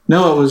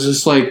 No, it was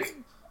just like,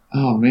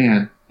 oh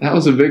man, that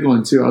was a big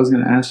one too. I was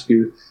going to ask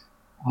you.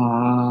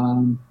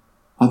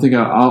 I think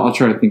I'll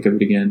try to think of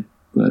it again,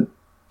 but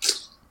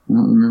I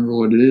don't remember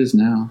what it is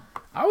now.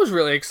 I was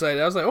really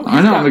excited. I was like, "Oh,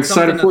 I know, I'm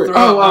excited for it."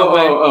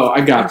 Oh!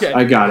 I got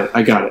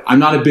it. I'm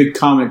not a big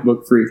comic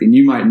book freak, and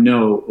you might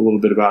know a little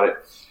bit about it.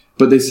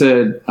 But they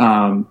said,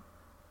 I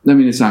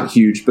mean, it's not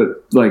huge,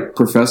 but like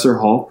Professor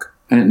Hulk,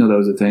 I didn't know that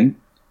was a thing.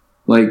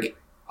 Like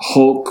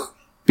Hulk,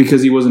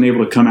 because he wasn't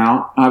able to come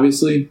out,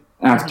 obviously,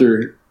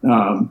 after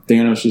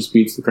Thanos just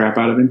beats the crap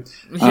out of him.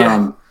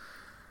 Yeah.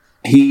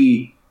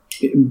 He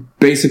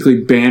basically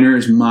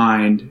Banner's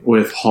mind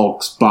with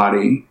Hulk's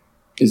body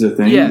is a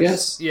thing,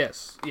 yes.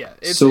 Yes. Yeah.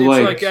 It's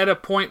like at a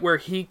point where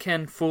he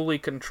can fully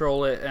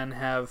control it and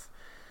have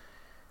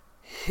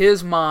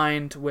his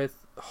mind with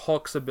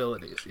Hulk's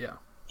abilities. Yeah.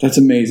 That's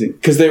amazing.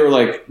 Because they were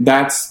like,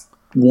 that's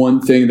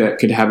one thing that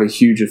could have a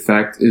huge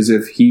effect is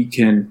if he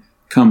can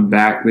come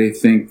back. They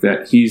think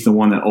that he's the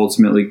one that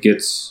ultimately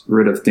gets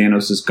rid of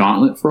Thanos'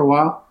 gauntlet for a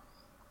while.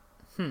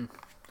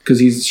 Because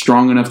he's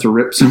strong enough to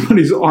rip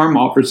somebody's arm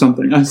off or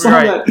something. I saw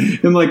that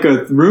in like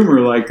a rumor,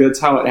 like that's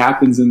how it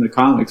happens in the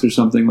comics or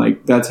something.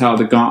 Like that's how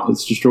the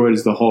gauntlet's destroyed,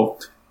 is the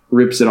Hulk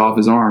rips it off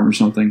his arm or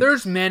something.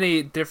 There's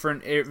many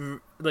different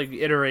like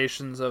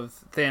iterations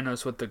of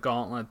Thanos with the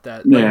gauntlet.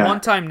 That one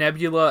time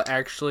Nebula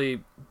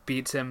actually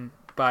beats him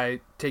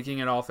by taking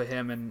it off of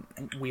him and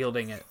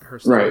wielding it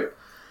herself. Right.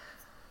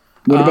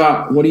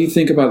 What do you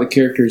think about the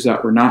characters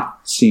that were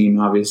not seen?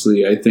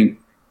 Obviously, I think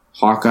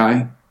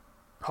Hawkeye,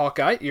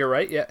 you're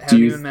right. Yeah,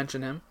 haven't even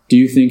mentioned him. Do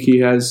you think he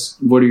has?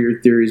 What are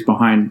your theories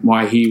behind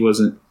why he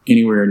wasn't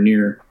anywhere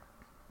near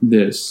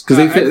this? Because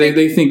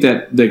they think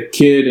that the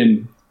kid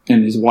and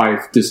his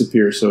wife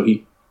disappear, so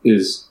he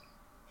is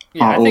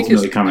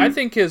ultimately coming. I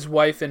think his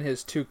wife and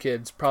his two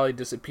kids probably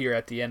disappear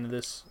at the end of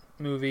this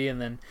movie,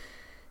 and then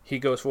he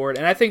goes forward.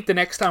 And I think the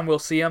next time we'll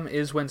see him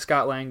is when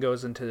Scott Lang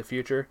goes into the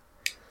future.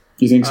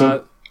 You think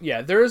so?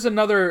 Yeah, there is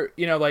another,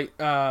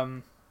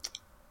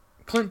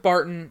 Clint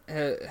Barton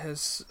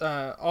has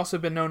also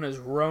been known as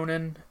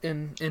Ronin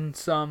in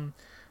some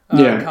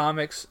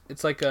comics.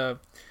 It's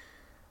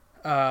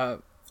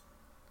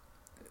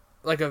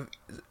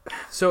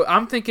so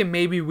I'm thinking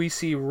maybe we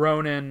see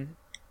Ronin,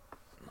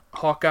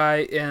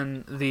 Hawkeye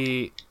in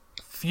the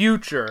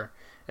future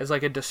as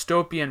like a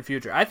dystopian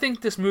future. I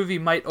think this movie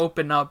might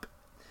open up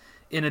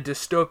in a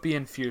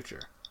dystopian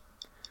future.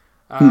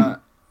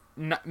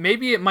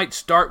 Maybe it might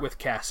start with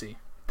Cassie.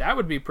 That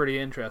would be pretty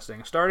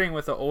interesting. Starting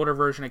with an older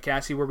version of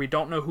Cassie where we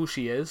don't know who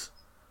she is.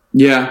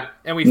 Yeah.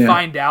 And we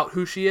find out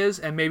who she is,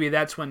 and maybe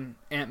that's when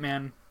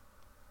Ant-Man,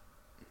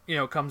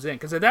 comes in.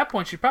 Because at that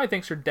point, she probably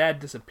thinks her dad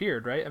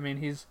disappeared, right? I mean,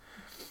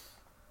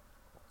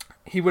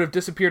 he would have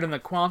disappeared in the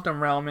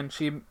quantum realm, and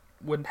she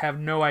would have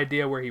no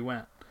idea where he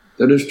went.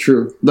 That is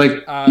true.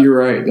 Like, you're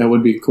right. That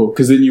would be cool.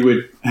 Because then you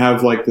would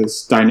have, like,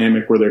 this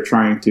dynamic where they're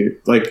trying to,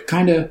 like,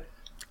 kind of...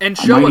 And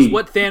show us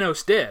what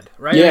Thanos did,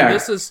 right? Yeah. I mean,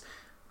 this is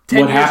 10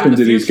 years what happened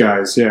to these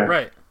guys, yeah.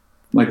 Right.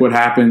 Like, what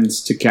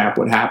happens to Cap,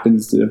 what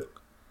happens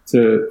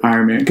to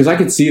Iron Man. Because I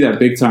could see that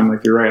big time,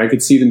 like, you're right. I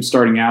could see them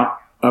starting out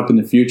up in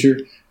the future,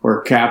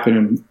 where Cap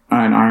and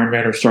Iron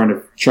Man are trying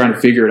to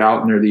figure it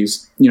out, and they're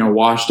these,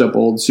 washed up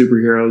old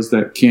superheroes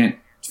that can't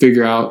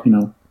figure out,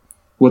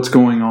 what's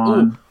going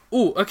on.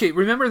 Ooh, okay,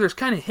 remember there's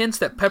kind of hints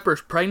that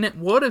Pepper's pregnant?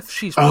 What if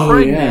she's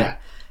pregnant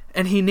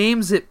and he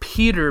names it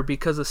Peter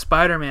because of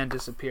Spider-Man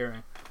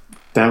disappearing?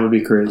 That would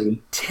be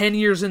crazy. 10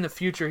 years in the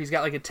future, he's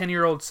got like a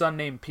 10-year-old son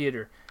named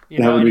Peter.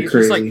 That would be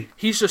crazy.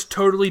 He's just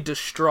totally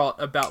distraught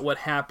about what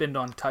happened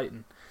on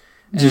Titan.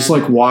 Just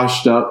like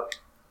washed up,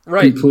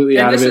 completely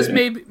out of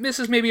it. This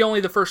is maybe only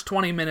the first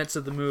 20 minutes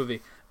of the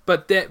movie,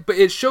 but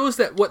it shows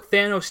that what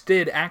Thanos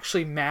did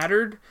actually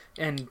mattered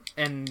and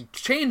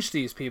changed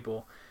these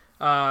people.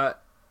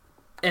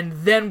 and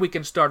then we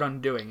can start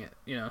undoing it.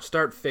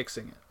 Start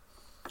fixing it.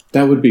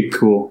 That would be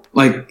cool.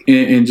 Like,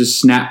 and just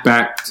snap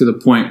back to the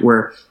point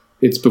where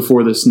it's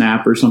before the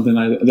snap or something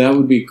like that. That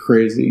would be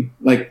crazy.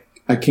 Like,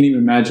 I can't even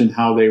imagine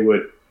how they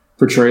would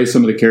portray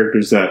some of the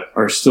characters that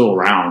are still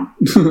around.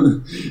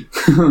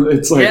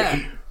 It's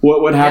like,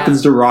 what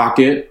happens to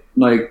Rocket?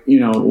 Like,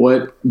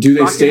 what do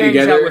they Rocket stay hangs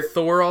together out with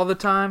Thor all the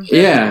time?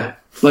 Yeah.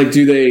 Like,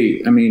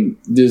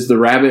 does the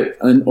rabbit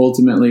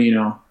ultimately,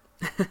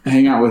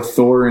 hang out with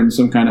Thor in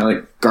some kind of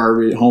like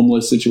garbage,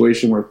 homeless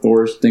situation where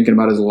Thor's thinking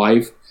about his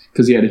life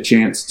because he had a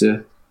chance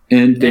to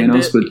end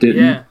Thanos but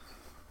didn't? Yeah.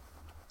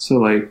 So,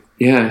 like,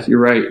 yeah, you're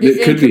right.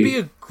 It could be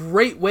a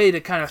great way to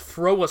kind of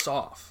throw us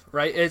off,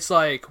 right? It's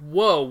like,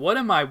 whoa, what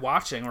am I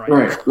watching right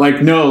now?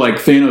 Like, no, like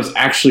Thanos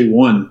actually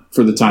won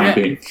for the time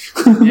being.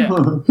 Yeah.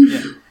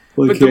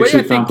 Like, but the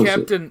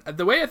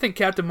way I think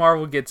Captain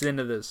Marvel gets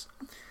into this,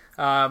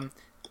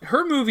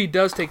 her movie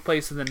does take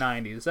place in the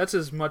 90s. That's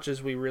as much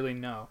as we really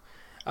know.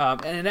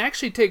 And it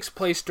actually takes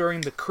place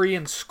during the Kree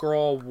and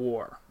Skrull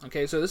War.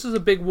 Okay, so this is a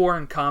big war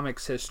in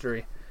comics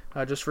history,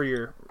 just for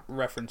your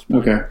reference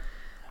point. Okay.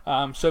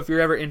 So if you're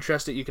ever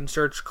interested, you can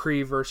search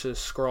Kree versus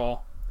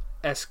Skrull,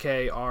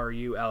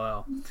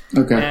 Skrull.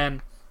 Okay.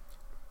 And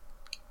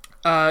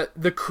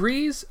the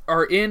Krees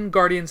are in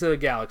Guardians of the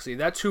Galaxy.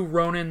 That's who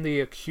Ronan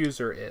the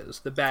Accuser is,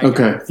 the bad guy.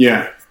 Okay,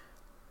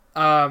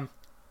 yeah.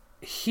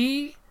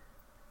 He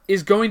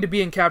is going to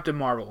be in Captain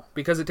Marvel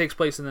because it takes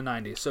place in the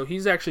 90s. So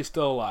he's actually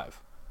still alive.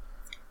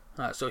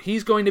 So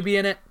he's going to be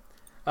in it.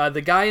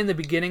 The guy in the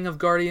beginning of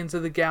Guardians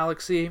of the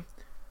Galaxy,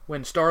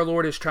 when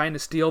Star-Lord is trying to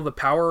steal the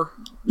Power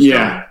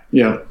Stone,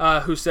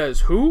 who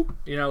says, who?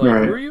 Who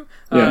are you?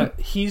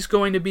 He's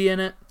going to be in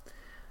it.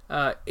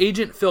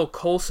 Agent Phil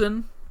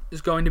Coulson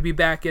is going to be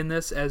back in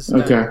this as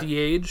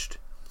de-aged.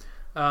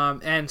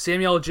 And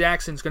Samuel L.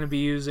 Jackson's going to be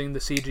using the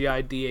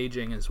CGI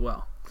de-aging as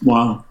well.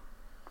 Wow.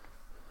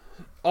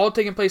 All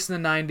taking place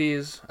in the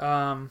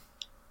 90s.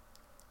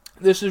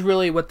 This is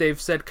really what they've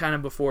said kind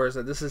of before, is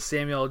that this is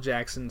Samuel L.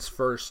 Jackson's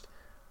first,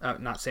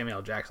 not Samuel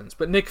L. Jackson's,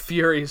 but Nick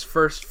Fury's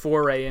first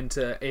foray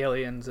into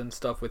aliens and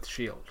stuff with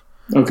S.H.I.E.L.D.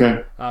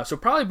 Okay. So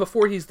probably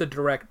before he's the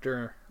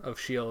director of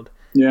S.H.I.E.L.D.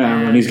 Yeah,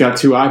 and he's got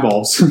 2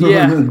 eyeballs.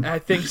 Yeah, I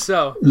think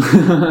so.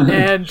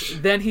 And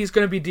then he's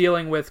going to be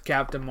dealing with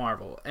Captain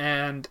Marvel.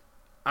 And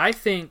I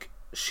think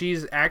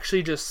she's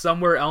actually just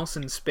somewhere else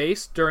in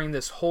space during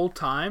this whole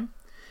time,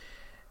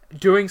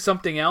 doing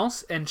something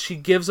else, and she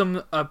gives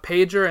him a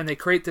pager, and they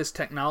create this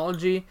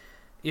technology,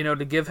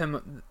 to give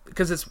him,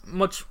 because it's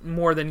much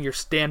more than your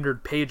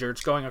standard pager.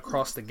 It's going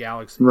across the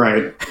galaxy.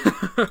 Right.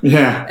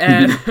 Yeah.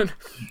 And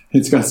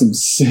it's got some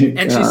sick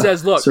and she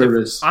says, look,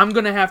 service. I'm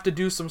going to have to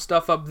do some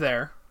stuff up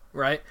there,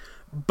 right?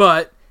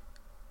 But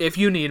if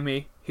you need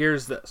me,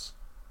 here's this,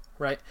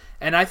 right?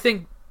 And I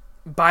think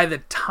by the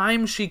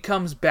time she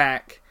comes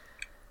back,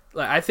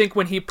 I think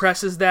when he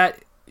presses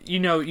that,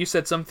 you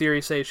said some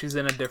theories say she's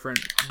in a different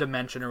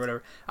dimension or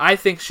whatever. I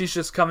think she's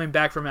just coming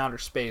back from outer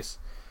space.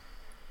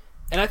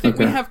 And I think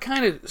we have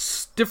kind of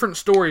different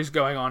stories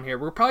going on here.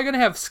 We're probably going to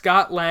have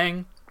Scott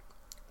Lang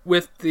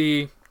with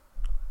the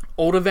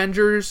old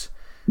Avengers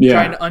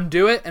trying to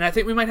undo it. And I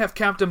think we might have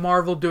Captain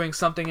Marvel doing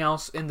something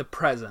else in the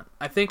present.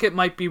 I think it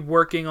might be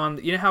working on...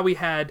 how we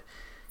had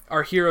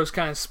our heroes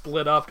kind of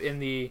split up in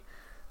the...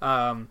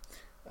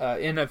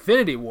 in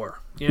Infinity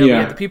War. We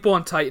had the people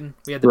on Titan,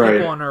 we had the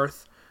people on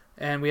Earth,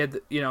 and we had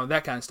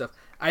that kind of stuff.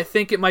 I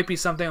think it might be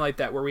something like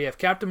that, where we have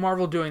Captain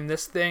Marvel doing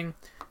this thing,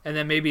 and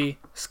then maybe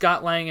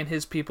Scott Lang and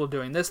his people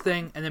doing this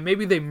thing, and then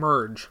maybe they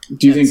merge.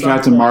 Do you think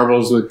Captain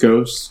Marvel's with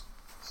Ghost?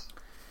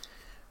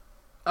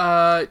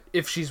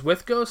 If she's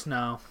with Ghost,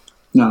 no.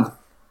 No.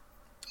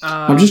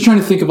 I'm just trying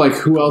to think of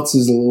who else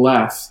is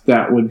left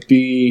that would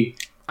be.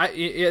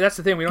 That's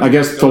the thing. We don't. I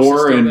guess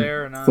Thor and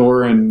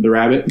the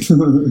Rabbit.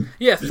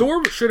 Yeah,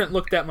 Thor shouldn't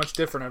look that much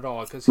different at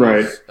all because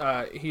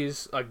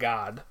he's a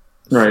god.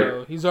 Right.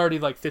 So he's already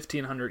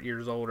 1,500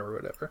 years old or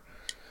whatever.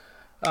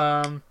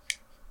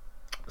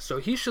 So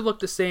he should look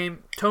the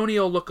same. Tony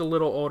will look a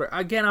little older.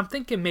 Again, I'm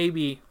thinking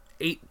maybe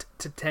 8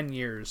 to 10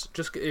 years.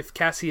 Just if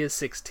Cassie is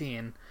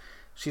 16,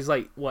 she's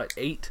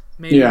 8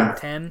 maybe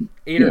 10,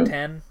 8 or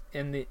 10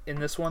 in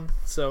this one.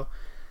 So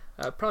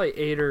probably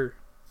 8 or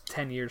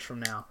 10 years from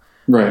now.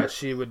 Right.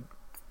 She would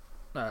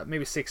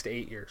maybe 6 to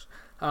 8 years.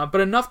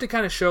 But enough to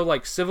kind of show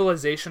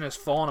civilization has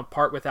fallen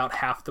apart without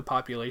half the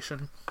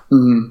population.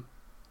 Mm-hmm.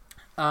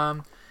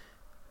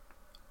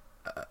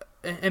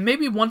 And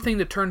maybe one thing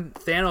to turn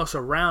Thanos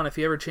around, if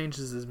he ever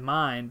changes his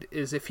mind,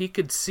 is if he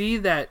could see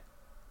that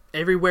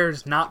everywhere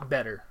is not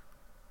better.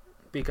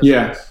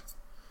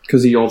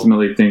 Because he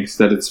ultimately thinks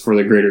that it's for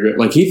the greater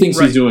good. He thinks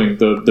he's doing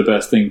the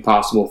best thing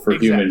possible for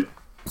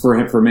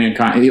for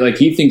mankind.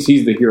 He thinks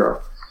he's the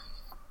hero.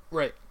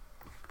 Right.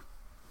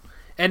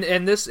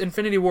 And this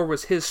Infinity War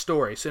was his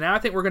story. So now I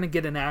think we're going to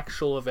get an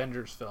actual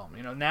Avengers film.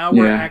 Now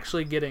we're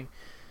actually getting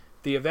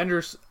the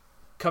Avengers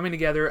coming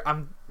together.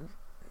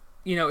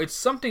 It's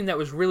something that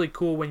was really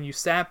cool when you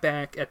sat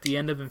back at the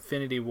end of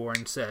Infinity War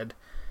and said,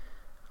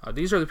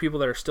 these are the people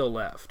that are still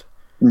left.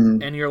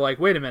 Mm-hmm. And you're like,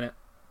 wait a minute.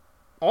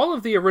 all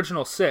of the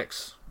original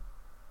 6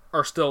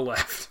 are still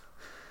left.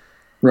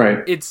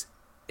 Right.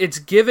 It's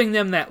giving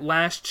them that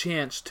last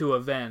chance to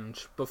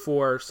avenge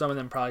before some of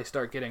them probably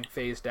start getting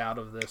phased out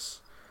of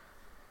this.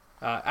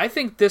 I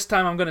think this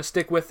time I'm going to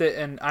stick with it,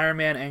 and Iron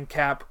Man and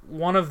Cap,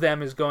 one of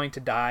them is going to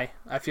die,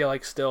 I feel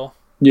like still.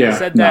 Yeah, I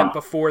said that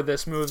before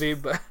this movie,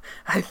 but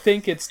I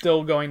think it's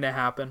still going to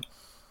happen.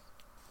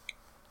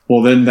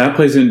 Well, then that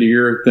plays into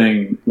your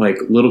thing, like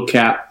little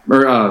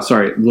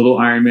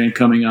Iron Man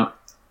coming up,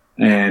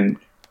 and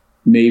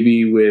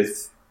maybe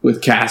with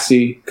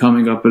Cassie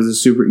coming up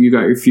as you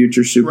got your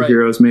future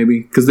superheroes, right.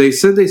 Maybe. Because they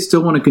said they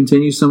still want to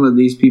continue some of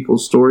these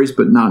people's stories,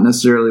 but not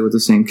necessarily with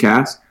the same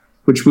cast,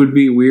 which would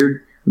be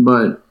weird.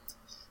 But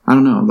I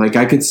don't know. Like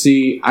I could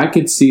see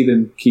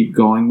them keep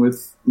going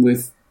with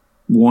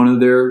one of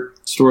their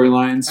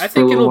storylines. I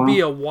think it'll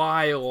be a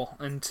while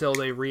until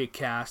they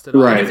recast it.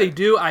 Right. And if they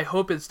do, I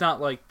hope it's not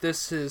like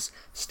this is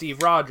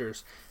Steve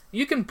Rogers.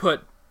 You can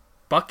put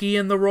Bucky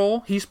in the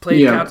role. He's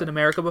played Captain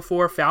America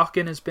before.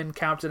 Falcon has been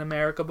Captain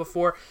America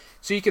before.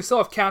 So you can still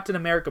have Captain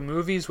America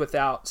movies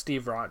without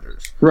Steve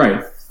Rogers.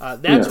 Right.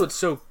 That's what's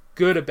so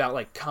good about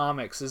like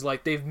comics is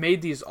like they've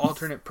made these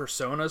alternate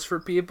personas for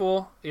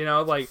people, you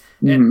know, like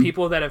and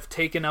people that have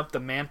taken up the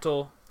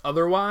mantle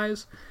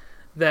otherwise,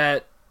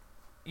 that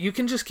you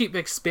can just keep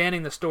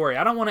expanding the story.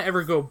 I don't want to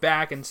ever go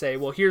back and say,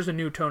 well, here's a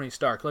new Tony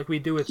Stark, like we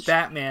do with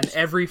Batman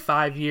every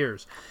 5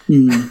 years.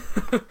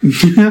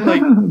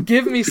 Like,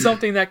 give me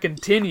something that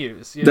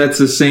continues. You know? That's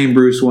the same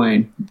Bruce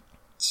Wayne.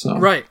 So.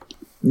 Right.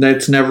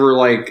 That's never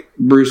like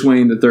Bruce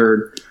Wayne the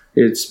third.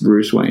 It's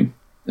Bruce Wayne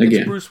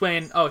again. It's Bruce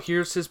Wayne. Oh,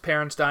 here's his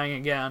parents dying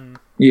again.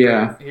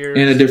 Yeah,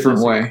 in a different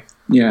way.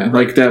 Yeah,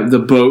 right. Like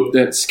the boat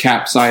that's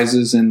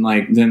capsizes and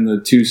like then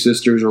the two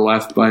sisters are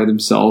left by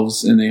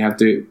themselves and they have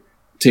to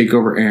take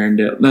over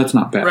Arendelle. That's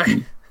not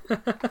Batman.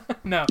 Right.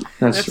 No,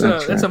 that's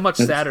a much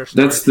sadder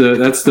story. That's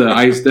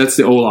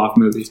the Olaf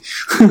movie.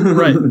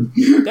 Right.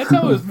 That's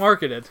how it was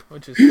marketed,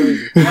 which is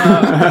crazy.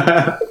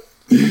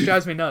 Which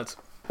drives me nuts.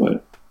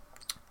 What?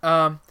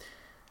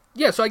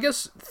 Yeah. So I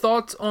guess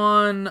thoughts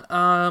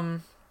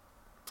on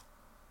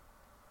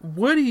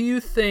what do you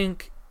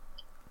think?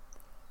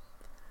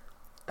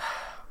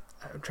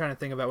 I'm trying to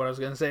think about what I was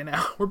going to say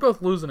now. We're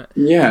both losing it.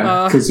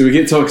 Yeah, because we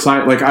get so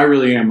excited. Like I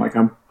really am. Like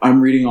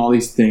I'm reading all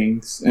these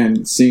things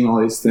and seeing all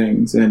these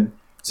things. And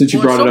since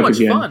you brought it up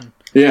again, fun.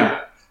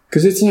 Yeah,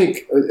 because it's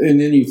like,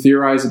 and then you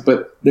theorize it.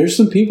 But there's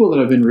some people that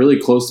have been really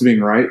close to being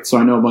right. So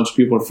I know a bunch of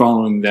people are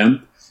following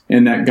them.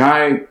 And that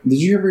guy,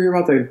 did you ever hear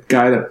about that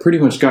guy that pretty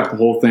much got the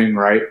whole thing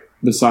right?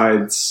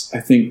 Besides, I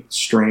think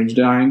Strange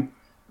dying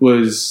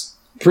was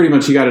pretty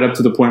much he got it up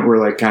to the point where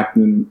like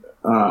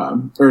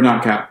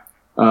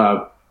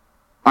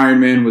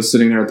Iron Man was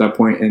sitting there at that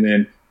point, and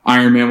then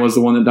Iron Man was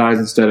the one that dies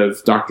instead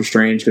of Doctor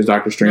Strange because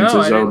Doctor Strange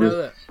is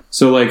over.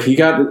 So like he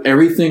got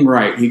everything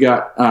right. He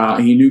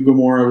he knew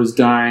Gamora was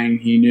dying.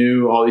 He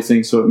knew all these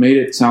things, so it made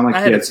it sound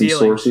like he had some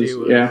sources.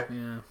 Yeah.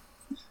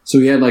 So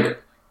he had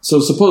so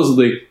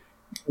supposedly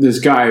this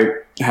guy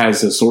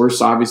has a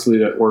source, obviously,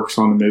 that works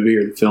on the movie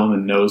or the film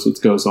and knows what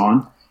goes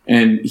on.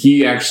 And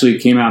he actually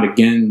came out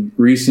again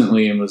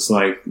recently and was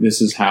like, "This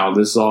is how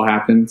this all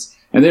happens."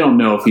 And they don't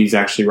know if he's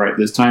actually right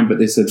this time, but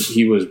they said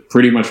he was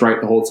pretty much right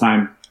the whole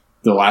time,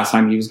 the last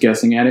time he was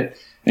guessing at it.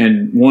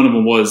 And one of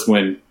them was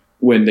when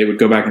they would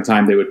go back in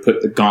time, they would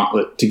put the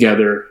gauntlet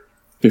together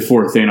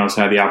before Thanos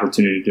had the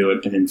opportunity to do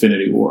it in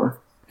Infinity War.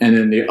 And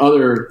then the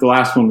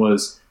last one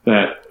was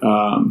that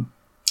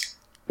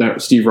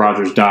that Steve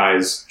Rogers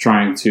dies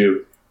trying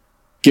to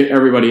get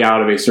everybody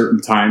out of a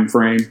certain time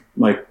frame,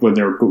 like when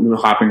they're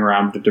hopping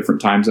around to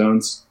different time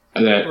zones.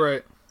 That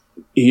right.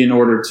 He, in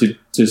order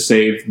to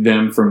save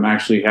them from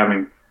actually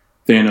having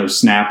Thanos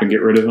snap and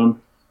get rid of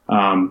him,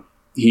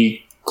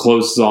 he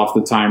closes off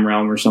the time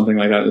realm or something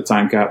like that. The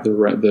time cap,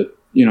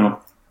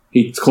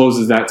 he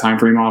closes that time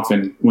frame off,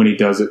 and when he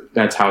does it,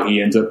 that's how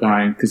he ends up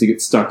dying because he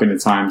gets stuck in a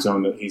time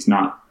zone that he's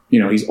not.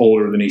 He's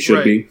older than he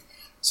should be.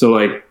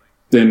 So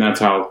then that's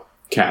how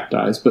Cap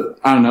dies. But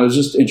I don't know. It's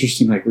just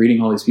interesting, like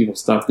reading all these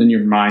people's stuff. Then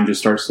your mind just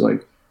starts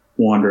to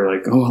wander,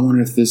 like, oh, I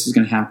wonder if this is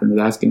going to happen or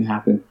that's going to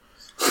happen.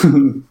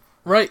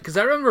 Right, because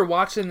I remember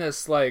watching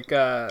this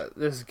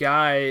this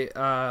guy.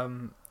 I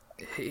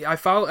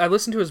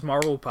listened to his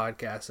Marvel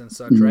podcast and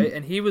such, right?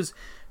 And he was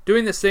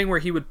doing this thing where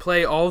he would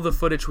play all the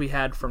footage we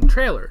had from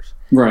trailers,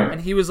 right?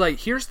 And he was like,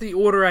 "Here's the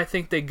order I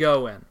think they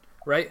go in."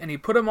 Right, and he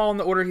put them all in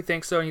the order he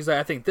thinks so, and he's like,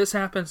 I think this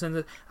happens,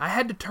 and I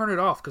had to turn it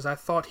off because I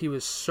thought he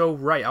was so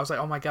right. I was like,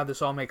 oh my god,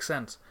 this all makes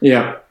sense.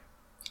 Yeah.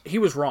 He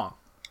was wrong.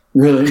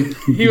 Really?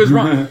 He was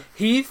wrong.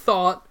 He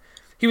thought,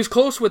 he was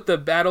close with the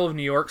Battle of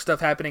New York stuff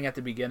happening at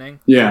the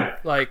beginning. Yeah.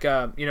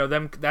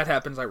 That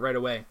happens right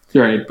away.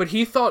 Right. But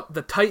he thought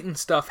the Titan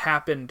stuff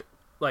happened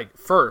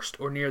first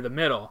or near the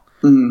middle.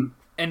 Mm-hmm.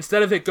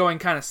 Instead of it going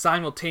kind of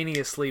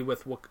simultaneously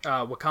with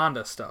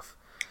Wakanda stuff.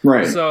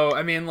 Right. So,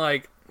 I mean,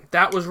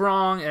 that was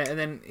wrong, and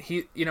then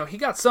he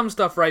got some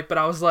stuff right, but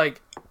I was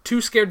too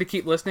scared to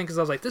keep listening because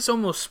I was like, this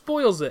almost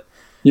spoils it.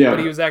 Yeah. But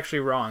he was actually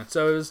wrong.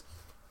 So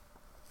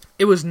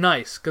it was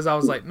nice because I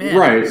was like, man,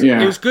 Right,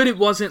 yeah. it was good. It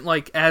wasn't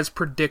like as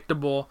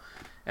predictable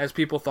as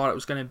people thought it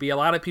was going to be. A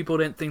lot of people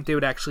didn't think they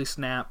would actually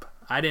snap.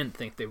 I didn't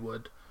think they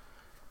would.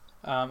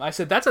 I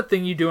said, that's a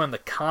thing you do in the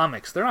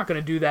comics. They're not going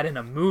to do that in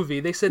a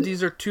movie. They said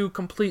these are two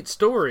complete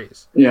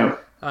stories. Yeah.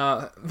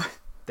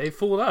 They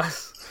fooled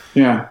us.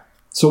 Yeah.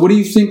 So what do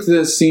you think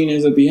the scene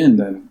is at the end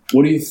then?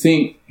 What do you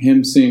think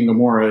him seeing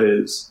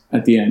Gamora is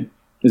at the end?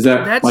 Is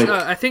that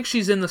I think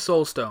she's in the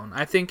Soul Stone.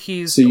 I think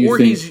he's So you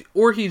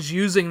think- he's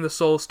using the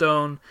Soul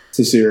Stone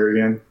to see her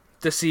again?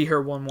 to see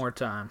her one more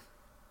time.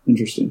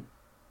 Interesting.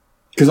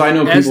 Because I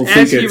know As people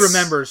think he it's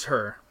remembers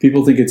her.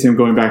 people think it's him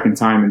going back in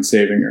time and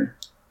saving her.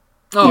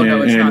 Oh and,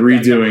 no, it's and not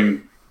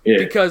redoing it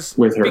because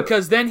with her.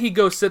 Because then he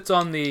goes sits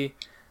on the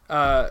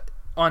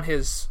on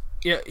his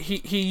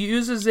he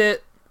uses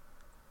it.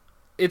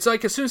 It's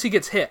like as soon as he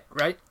gets hit,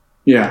 right?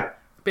 Yeah.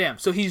 Bam.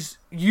 So he's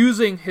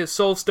using his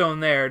Soul Stone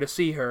there to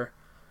see her,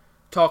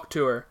 talk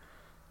to her,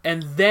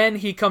 and then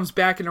he comes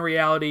back into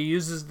reality,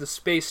 uses the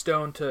Space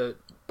Stone to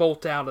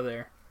bolt out of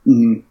there,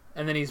 Mm-hmm.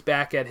 and then he's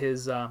back at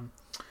his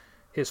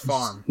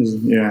farm.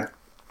 Yeah.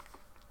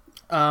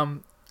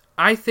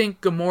 I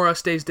think Gamora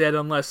stays dead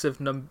unless if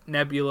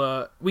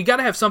Nebula. We got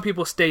to have some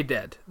people stay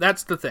dead.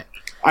 That's the thing.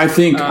 I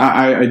think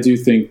I do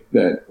think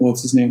that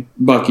what's his name?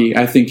 Bucky.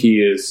 I think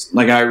he is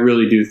I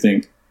really do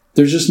think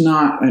there's just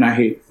not, and I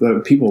hate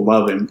the people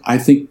love him. I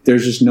think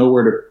there's just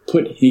nowhere to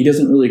put. He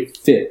doesn't really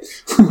fit.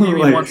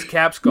 Maybe once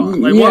Cap's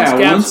gone.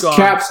 Once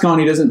Cap's gone,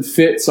 he doesn't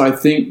fit. So I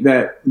think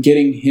that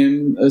getting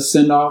him a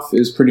send off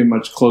is pretty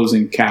much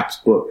closing Cap's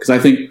book. Because I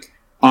think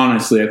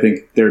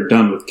they're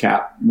done with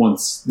Cap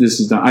once this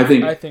is done. I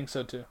think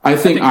so too. I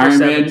think Iron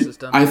Man. is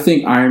done. I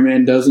think Iron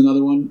Man does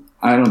another one.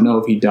 I don't know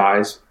if he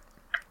dies.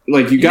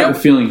 Like you got the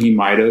feeling he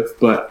might have,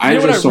 but I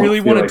just don't feel like he will.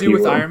 You know what I really want to do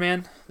with Iron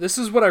Man? This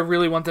is what I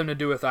really want them to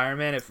do with Iron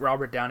Man. If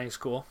Robert Downey's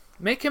cool,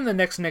 make him the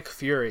next Nick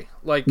Fury.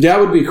 Like that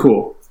would be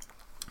cool.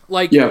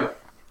 Like Yeah.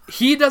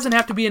 he doesn't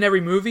have to be in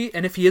every movie,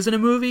 and if he is in a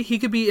movie, he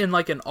could be in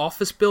like an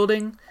office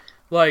building,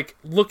 like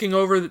looking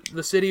over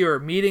the city or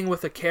meeting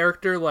with a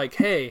character. Like,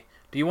 hey,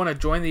 do you want to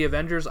join the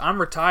Avengers? I'm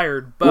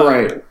retired, but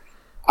Right.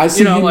 I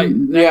see him, like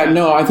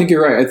I think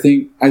you're right. I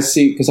think I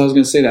see, because I was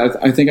going to say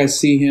that. I think I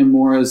see him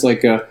more as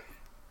like a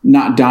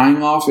not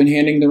dying off and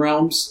handing the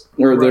realms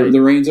or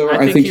the reins over.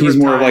 I think he's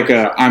more of like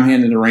I'm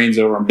handing the reins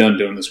over. I'm done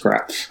doing this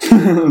crap.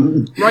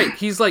 Right.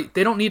 He's like,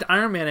 they don't need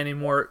Iron Man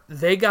anymore.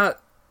 They got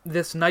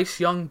this nice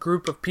young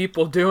group of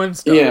people doing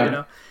stuff. Yeah. You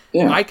know?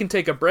 Yeah. I can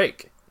take a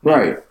break.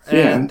 Right.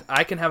 And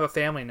I can have a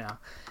family now.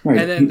 Right.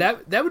 And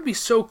then that would be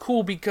so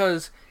cool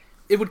because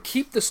it would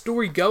keep the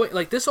story going.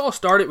 Like, this all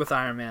started with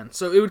Iron Man,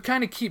 so it would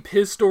kind of keep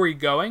his story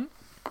going.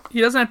 He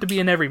doesn't have to be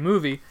in every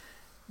movie,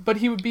 but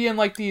he would be in,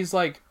 like, these,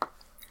 like,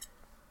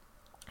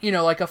 you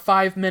know, like a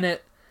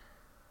 5-minute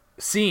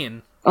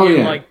scene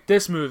in, like,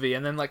 this movie,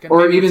 and then, like,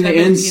 or even the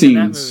end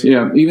scenes.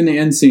 Yeah, even the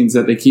end scenes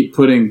that they keep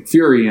putting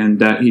Fury in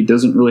that he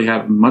doesn't really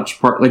have much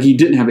part. Like, he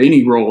didn't have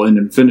any role in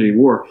Infinity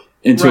War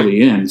until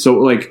the end. So,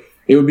 like,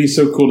 it would be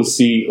so cool to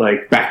see,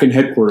 like, back in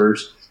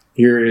headquarters,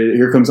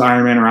 here comes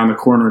Iron Man around the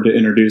corner to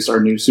introduce our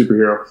new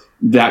superhero.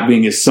 That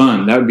being his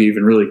son, that would be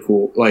even really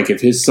cool. Like,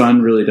 if his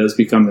son really does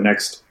become the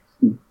next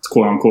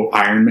quote-unquote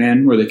Iron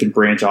Man, where they can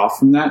branch off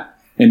from that,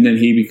 and then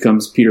he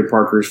becomes Peter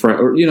Parker's friend,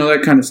 or, you know,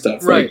 that kind of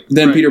stuff. Right. Like,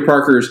 then Peter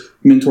Parker's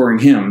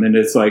mentoring him, and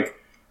it's like,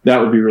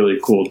 that would be really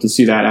cool to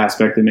see that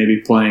aspect, and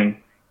maybe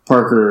playing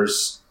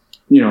Parker's,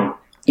 you know,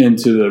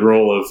 into the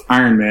role of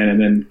Iron Man,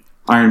 and then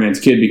Iron Man's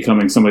kid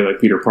becoming somebody like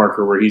Peter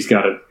Parker, where he's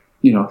got to,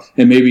 you know,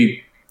 and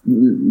maybe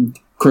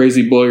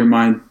crazy, blow your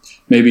mind,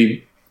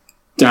 maybe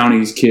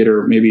Downey's kid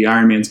or maybe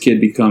Iron Man's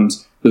kid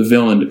becomes the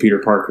villain to Peter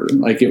Parker.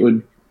 Like, it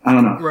would, I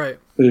don't know. Right.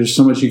 There's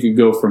so much you could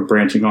go from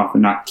branching off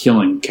and not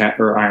killing Cap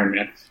or Iron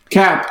Man.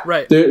 Cap,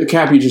 right? The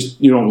Cap,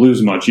 you don't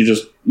lose much. You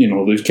just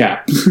lose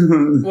Cap.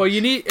 Well,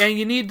 you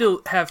need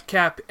to have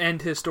Cap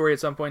end his story at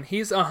some point.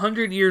 He's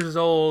 100 years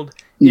old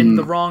in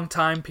the wrong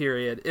time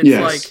period. It's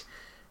like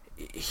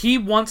he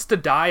wants to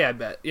die. I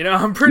bet. You know,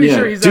 I'm pretty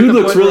sure he's. Dude at the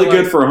looks point really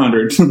where, good for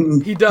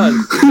 100. He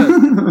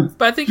does.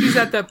 But I think he's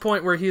at that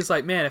point where he's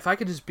like, man, if I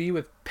could just be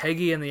with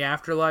Peggy in the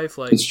afterlife,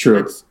 like, it's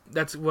true.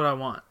 That's what I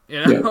want.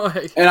 You know,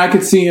 like, and I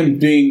could see him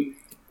being.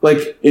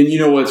 Like, and you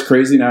know what's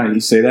crazy now that you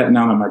say that,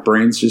 now that my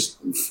brain's just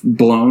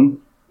blown?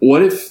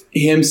 What if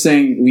him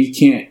saying we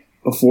can't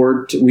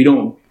afford to, we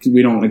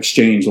don't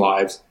exchange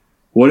lives?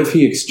 What if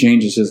he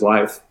exchanges his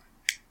life?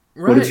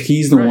 Right, what if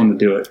he's the one to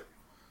do it?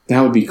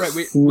 That would be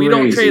crazy. We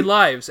don't trade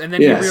lives. And then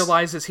he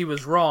realizes he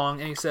was wrong,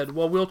 and he said,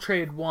 well, we'll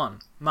trade one.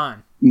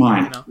 Mine. You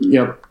know?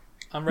 Yep.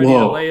 I'm ready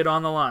to lay it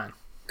on the line.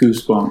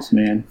 Goosebumps,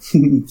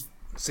 man.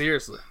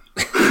 Seriously.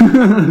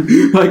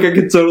 Like, I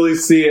could totally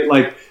see it,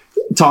 like,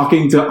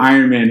 talking to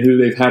Iron Man, who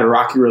they've had a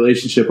rocky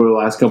relationship over the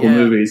last couple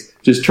movies,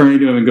 just turning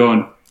to him and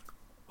going,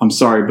 I'm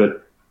sorry,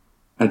 but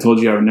I told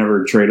you I would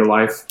never trade a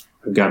life.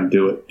 I've got to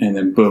do it. And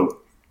then boom,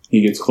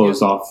 he gets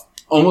closed off.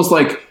 Almost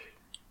like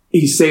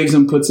he saves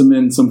him, puts him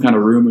in some kind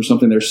of room or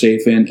something they're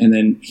safe in, and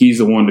then he's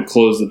the one to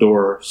close the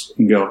doors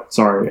and go,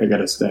 sorry, I got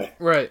to stay.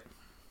 Right.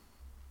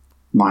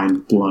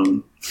 mind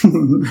blown.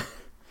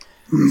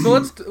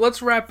 So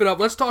let's wrap it up.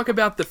 Let's talk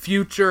about the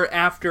future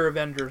after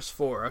Avengers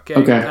 4.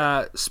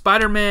 Okay.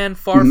 Spider-Man: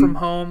 Far From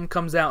Home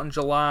comes out in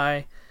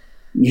July.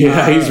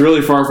 Yeah, he's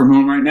really far from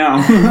home right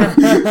now.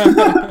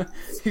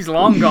 He's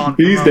long gone.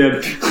 He's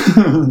dead.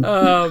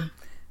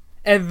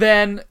 And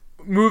then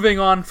moving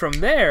on from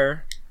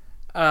there,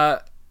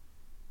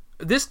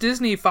 this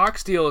Disney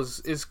Fox deal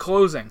is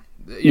closing.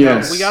 You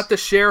know, we got the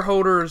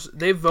shareholders;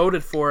 they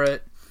voted for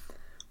it.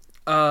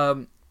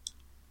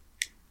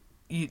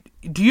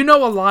 Do you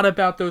know a lot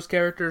about those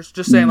characters?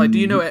 Just saying, like, do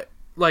you know,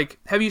 like,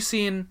 have you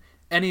seen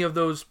any of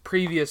those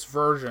previous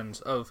versions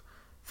of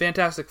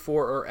Fantastic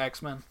Four or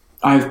X-Men?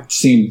 I've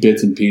seen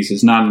bits and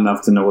pieces, not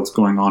enough to know what's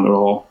going on at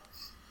all.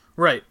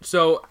 Right.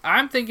 So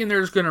I'm thinking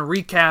they're just going to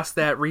recast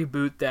that,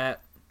 reboot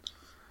that.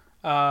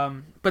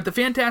 But the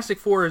Fantastic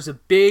Four is a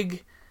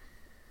big.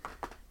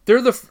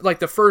 They're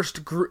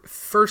the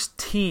first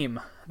team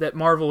that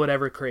Marvel had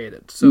ever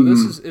created. So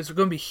this is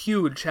going to be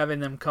huge having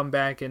them come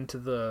back into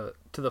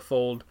the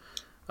fold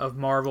of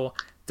Marvel.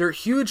 They're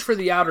huge for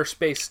the outer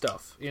space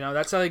stuff. You know,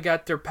 that's how they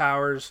got their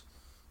powers.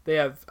 They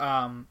have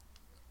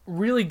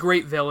really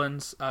great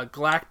villains.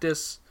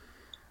 Galactus,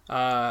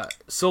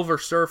 Silver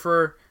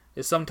Surfer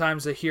is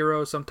sometimes a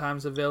hero,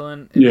 sometimes a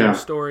villain in their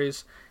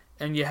stories.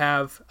 And you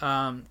have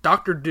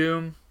Doctor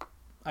Doom.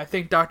 I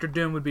think Doctor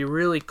Doom would be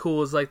really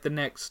cool as like the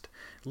next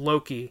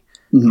Loki,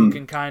 who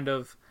can kind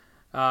of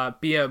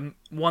be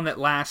one that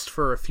lasts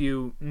for a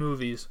few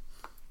movies.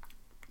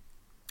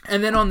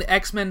 And then on the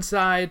X-Men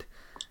side,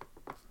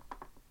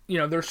 you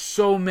know, there's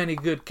so many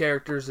good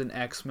characters in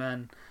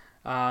X-Men.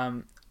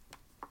 I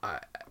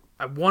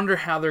wonder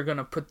how they're going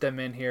to put them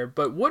in here.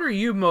 But what are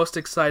you most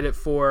excited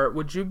for?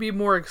 Would you be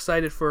more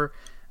excited for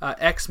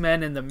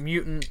X-Men and the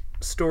mutant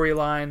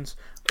storylines,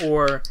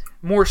 or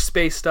more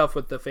space stuff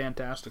with the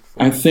Fantastic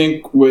Four? I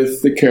think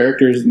with the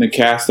characters and the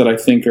cast that I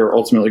think are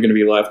ultimately going to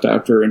be left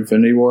after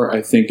Infinity War,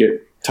 I think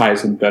it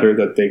ties in better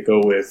that they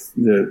go with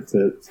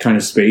the kind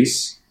of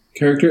space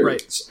characters.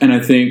 Right. And I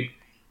think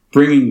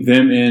bringing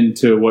them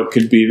into what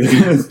could be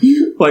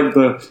like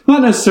the,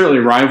 not necessarily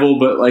rival,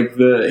 but like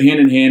the hand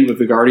in hand with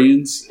the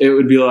Guardians, it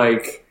would be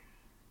like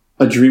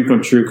a dream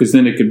come true, because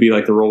then it could be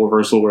like the role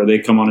reversal where they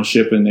come on a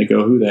ship and they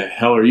go, who the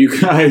hell are you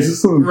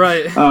guys?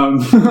 Right.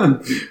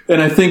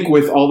 And I think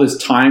with all this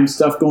time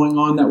stuff going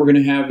on that we're going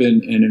to have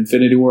in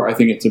Infinity War, I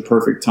think it's a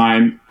perfect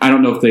time. I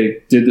don't know if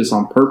they did this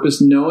on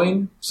purpose,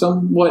 knowing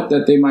somewhat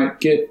that they might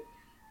get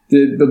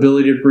the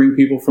ability to bring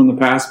people from the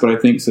past, but I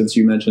think since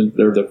you mentioned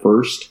they're the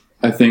first,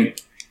 I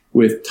think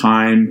with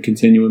time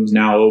continuums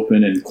now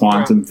open and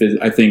quantum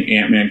physics, I think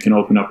Ant-Man can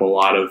open up a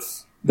lot of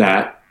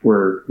that,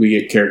 where we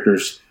get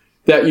characters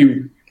that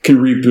you can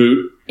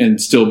reboot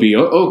and still be,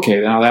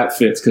 okay, now that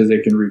fits, because they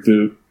can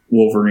reboot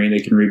Wolverine, they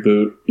can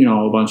reboot, you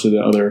know, a bunch of the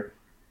other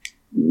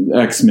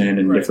X-Men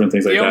and different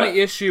things like that. The only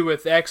issue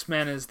with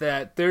X-Men is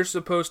that they're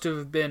supposed to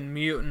have been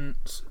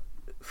mutants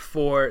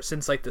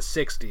since like the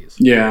 60s.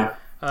 Yeah.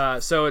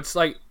 So it's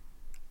like,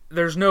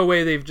 there's no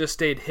way they've just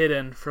stayed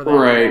hidden for that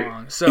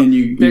long. So and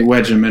you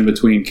wedge them in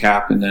between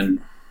Cap and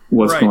then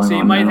what's going on. So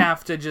you might now.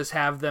 have to just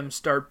have them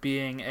start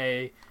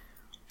being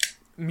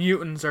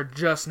mutants are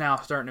just now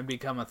starting to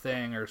become a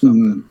thing or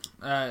something.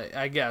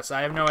 I guess.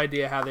 I have no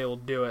idea how they will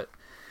do it.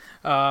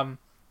 But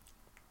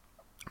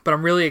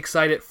I'm really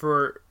excited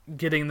for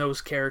getting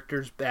those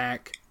characters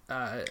back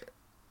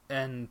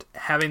and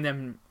having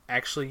them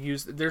actually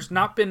use. There's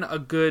not been a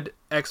good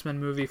X-Men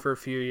movie for a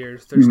few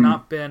years. There's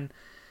not been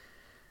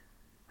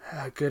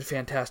a good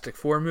Fantastic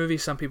Four movie.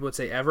 Some people would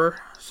say ever.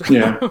 So,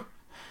 yeah.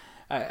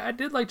 I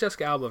did like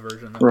Jessica Alba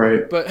version, though.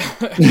 Right. But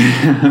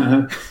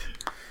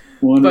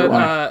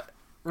why.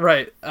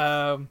 Right.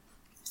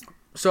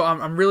 So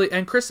I'm really,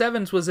 and Chris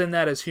Evans was in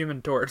that as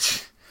Human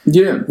Torch.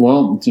 Yeah.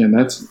 Well,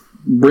 that's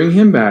bring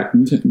him back.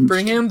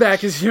 Bring him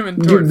back as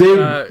Human Torch.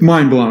 They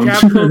mind blown.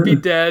 Cap will be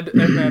dead,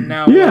 and then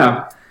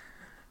now.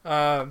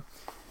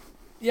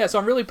 Yeah, so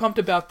I'm really pumped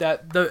about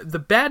that. The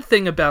bad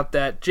thing about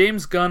that,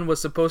 James Gunn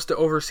was supposed to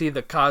oversee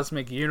the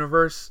cosmic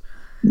universe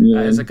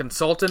as a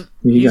consultant.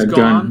 He's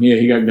gone. Yeah,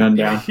 he got gunned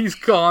down. He's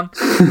gone.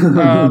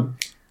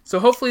 So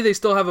hopefully they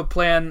still have a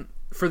plan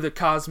for the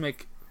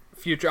cosmic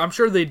future. I'm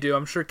sure they do.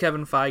 I'm sure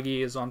Kevin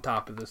Feige is on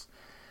top of this.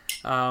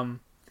 And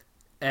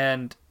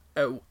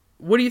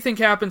what do you think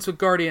happens with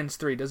Guardians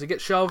 3? Does it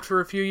get shelved for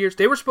a few years?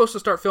 They were supposed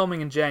to start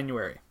filming in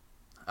January.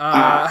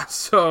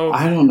 So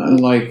I don't know.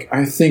 Like,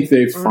 I think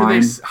they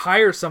find. Do they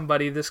hire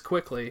somebody this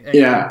quickly?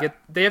 And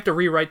they have to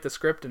rewrite the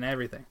script and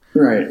everything.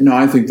 Right. No,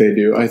 I think they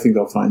do. I think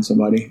they'll find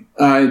somebody.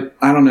 I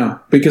don't know,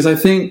 because I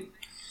think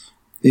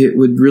it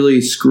would really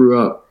screw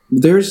up.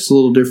 Theirs is a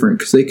little different,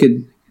 because they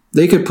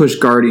could push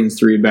Guardians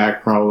 3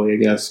 back probably, I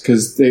guess,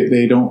 because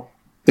they don't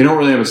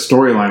really have a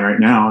storyline right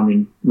now. I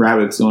mean,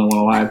 Rabbit's the only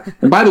one alive.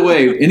 And by the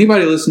way,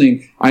 anybody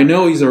listening, I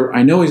know he's a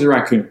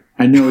raccoon.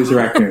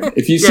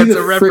 If you see the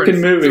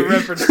freaking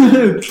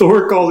movie,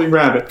 Thor calls him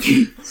Rabbit.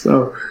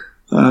 So,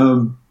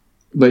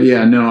 but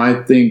yeah, no,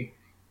 I think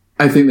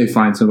they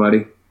find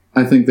somebody.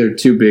 I think they're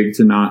too big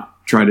to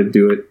not try to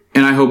do it,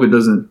 and I hope it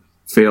doesn't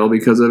fail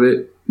because of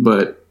it,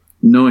 but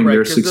knowing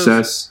their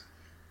success,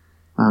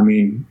 I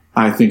mean,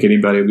 I think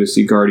anybody would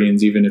see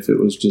Guardians, even if it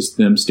was just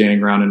them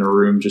standing around in a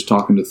room just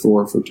talking to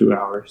Thor for 2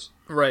 hours.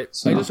 Right.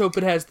 So. I just hope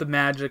it has the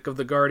magic of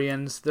the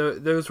Guardians.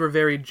 Those were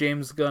very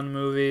James Gunn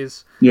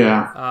movies.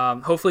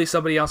 Yeah. Hopefully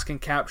somebody else can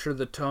capture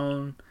the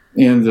tone.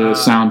 And the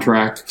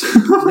soundtrack.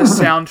 The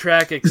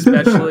soundtrack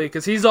especially,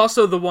 because he's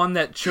also the one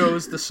that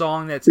chose the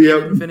song that's in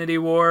Infinity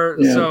War.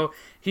 Yeah. So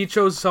he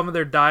chose some of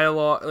their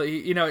dialogue.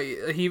 You know,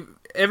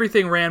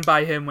 everything ran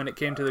by him when it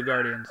came to the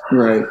Guardians.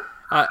 Right.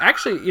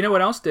 Actually, you know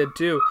what else did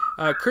too?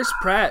 Chris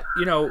Pratt,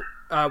 you know,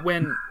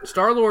 when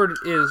Star-Lord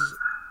is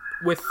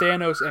with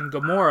Thanos and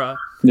Gamora,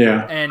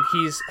 and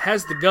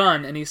has the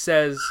gun, and he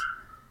says,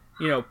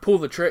 you know, pull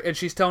the trigger, and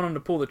she's telling him to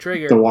pull the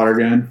trigger. The water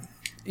gun?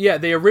 Yeah,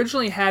 they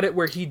originally had it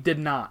where he did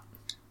not.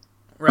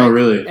 Right? Oh,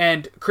 really?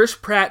 And Chris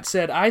Pratt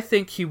said, I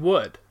think he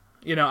would.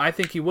 You know, I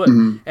think he would.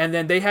 Mm-hmm. And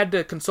then they had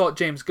to consult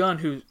James Gunn,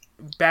 who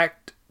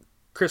backed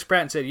Chris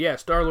Pratt and said, yeah,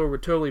 Star-Lord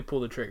would totally pull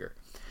the trigger.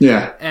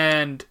 Yeah.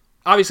 And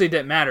obviously it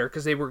didn't matter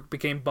because they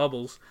became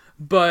bubbles.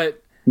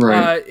 But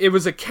it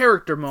was a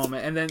character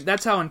moment, and then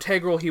that's how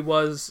integral he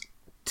was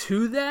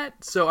to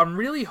that. So I'm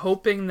really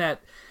hoping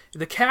that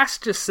the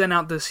cast just sent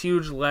out this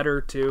huge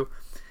letter to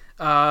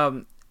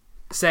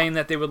saying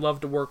that they would love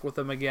to work with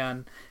him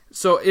again.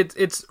 So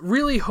it's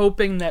really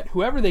hoping that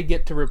whoever they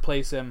get to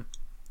replace him,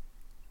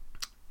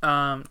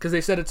 because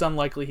they said it's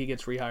unlikely he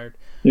gets rehired.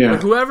 Yeah.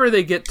 But whoever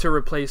they get to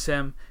replace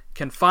him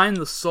can find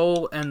the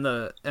soul and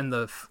the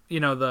you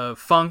know, the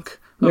funk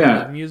of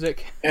the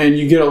music. And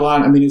you get a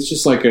lot. I mean, it's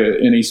just like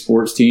any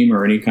sports team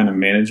or any kind of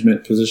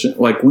management position.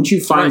 Like once you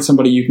find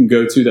somebody you can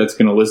go to that's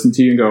going to listen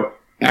to you and go,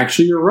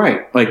 actually, you're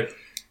right. Like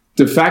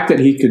the fact that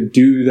he could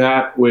do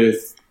that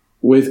with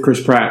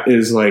Chris Pratt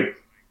is like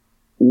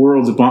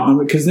worlds of bomb.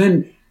 Because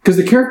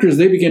the characters,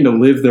 they begin to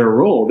live their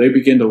role. They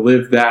begin to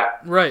live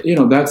that. Right. You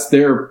know, that's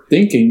their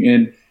thinking.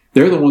 And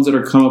they're the ones that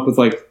are come up with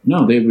like,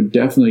 no, they would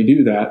definitely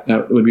do that.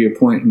 That would be a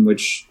point in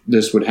which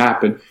this would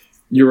happen.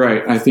 You're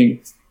right. I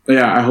think,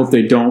 I hope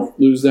they don't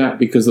lose that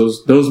because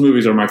those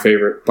movies are my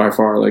favorite by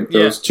far. Like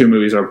those two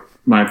movies are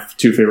my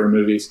two favorite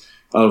movies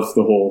of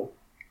the whole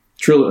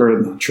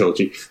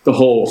trilogy. The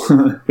whole,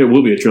 it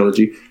will be a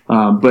trilogy.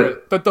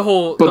 But the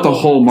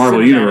whole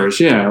Marvel universe.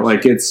 Yeah.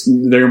 Like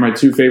they're my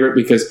two favorite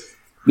because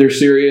they're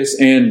serious,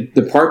 and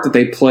the part that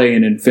they play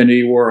in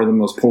Infinity War are the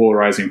most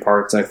polarizing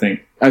parts. I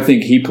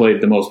think he played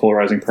the most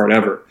polarizing part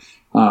ever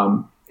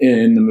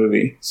in the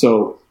movie.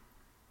 So,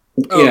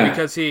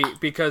 because he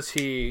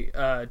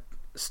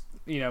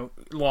you know,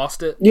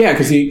 lost it. Yeah,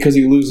 because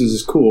he loses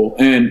his cool,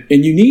 and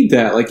you need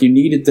that. Like you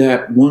needed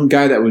that one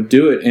guy that would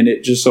do it, and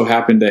it just so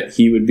happened that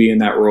he would be in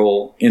that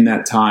role in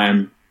that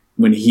time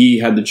when he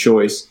had the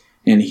choice,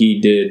 and he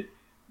did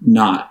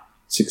not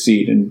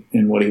succeed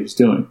in what he was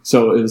doing.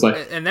 So it was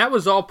like, and that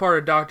was all part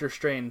of Doctor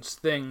Strange's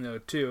thing, though,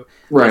 too.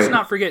 Right. Let's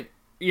not forget,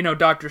 you know,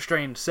 Doctor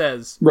Strange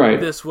says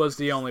this was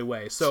the only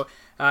way. So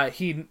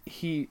he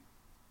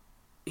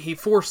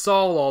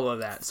foresaw all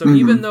of that. So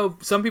even though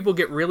some people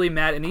get really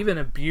mad and even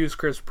abuse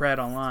Chris Pratt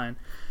online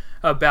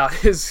about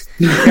his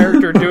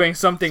character doing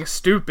something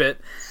stupid,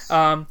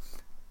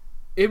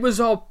 it was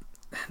all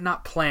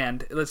not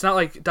planned. It's not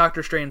like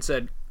Doctor Strange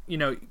said, you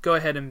know, go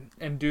ahead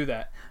and do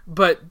that.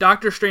 But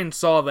Doctor Strange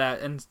saw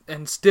that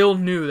and still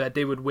knew that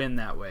they would win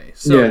that way.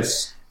 So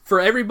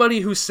for everybody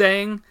who's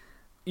saying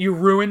you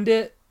ruined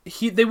it,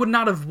 they would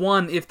not have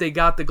won if they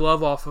got the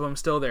glove off of him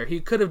still there.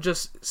 He could have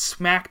just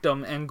smacked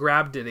him and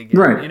grabbed it again.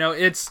 Right. You know,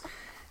 it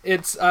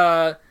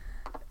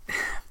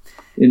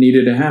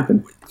needed to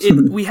happen.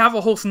 We have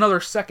a whole another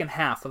second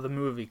half of the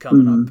movie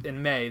coming up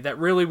in May that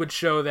really would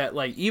show that,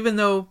 like, even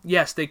though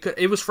yes they could,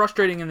 it was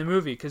frustrating in the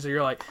movie because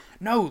you're like,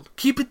 no,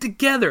 keep it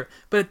together.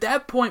 But at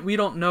that point, we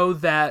don't know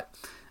that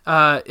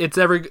it's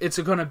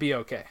going to be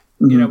okay.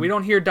 You know, we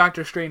don't hear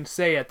Doctor Strange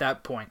say at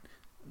that point,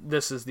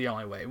 this is the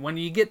only way. When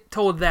you get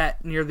told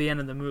that near the end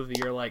of the movie,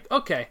 you're like,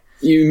 okay.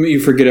 You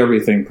forget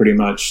everything pretty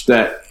much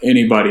that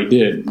anybody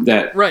did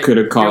that could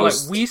have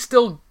caused.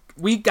 You're like,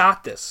 we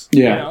got this.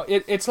 Yeah. You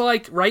know, it's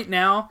like right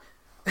now,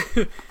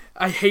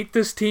 I hate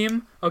this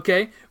team,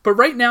 okay? But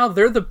right now,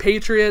 they're the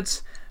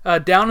Patriots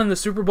down in the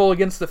Super Bowl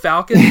against the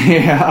Falcons.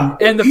 Yeah.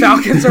 And the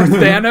Falcons are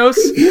Thanos.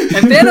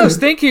 And Thanos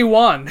think he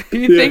won.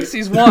 He thinks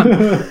he's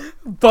won.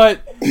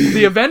 But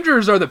the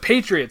Avengers are the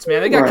Patriots,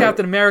 man. They got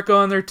Captain America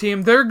on their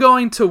team. They're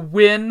going to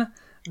win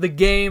the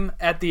game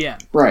at the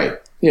end. Right.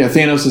 Yeah,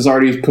 Thanos has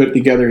already put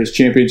together his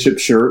championship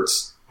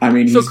shirts. I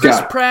mean, he's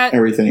got Pratt,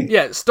 everything.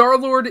 Yeah,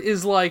 Star-Lord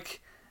is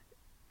like,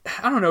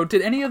 I don't know,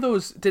 did any of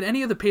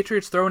the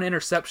Patriots throw an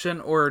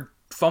interception or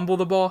fumble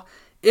the ball?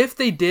 If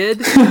they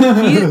did,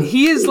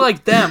 he is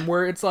like them,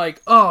 where it's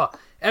like, oh,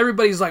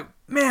 everybody's like,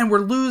 man, we're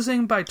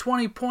losing by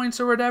 20 points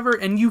or whatever,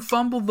 and you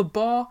fumbled the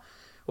ball.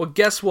 Well,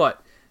 guess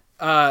what?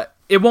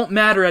 It won't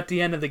matter at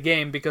the end of the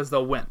game because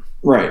they'll win.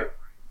 Right.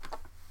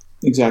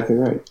 Exactly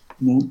right.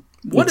 No,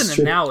 what an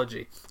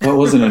analogy. That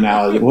was an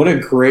analogy. What a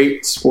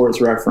great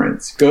sports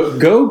reference.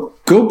 Go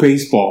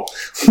baseball.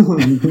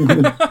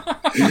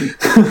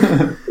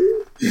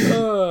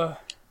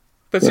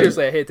 But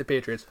seriously, I hate the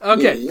Patriots.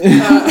 Okay.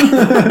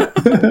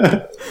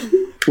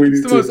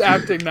 It's the most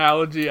apt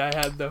analogy I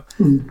had, though.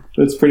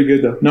 That's pretty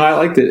good, though. No, I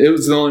liked it. It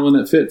was the only one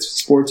that fits.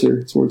 Sports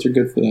are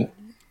good for that.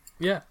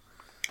 Yeah.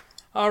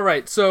 All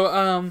right.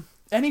 So,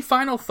 any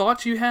final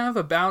thoughts you have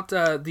about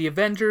the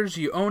Avengers?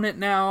 You own it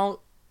now.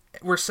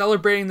 We're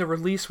celebrating the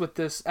release with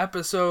this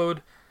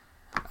episode.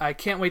 I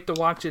can't wait to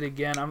watch it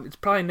again. It's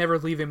probably never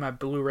leaving my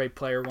Blu-ray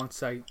player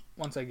once I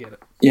get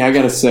it. Yeah, I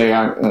gotta say,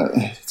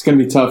 it's gonna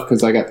be tough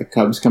because I got the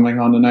Cubs coming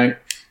on tonight.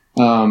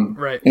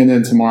 Right. And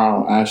then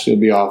tomorrow, Ashley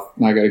will be off,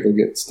 and I gotta go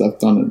get stuff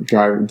done and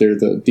drive there,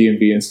 the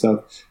DMV and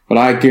stuff. But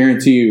I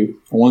guarantee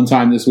you, one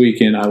time this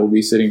weekend, I will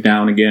be sitting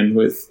down again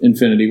with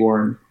Infinity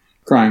War and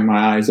crying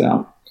my eyes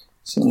out.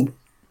 So,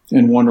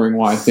 and wondering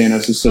why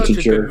Thanos is such a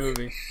jerk. Good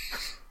movie.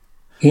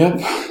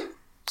 Yep.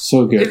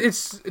 So good.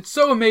 It's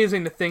so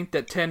amazing to think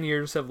that 10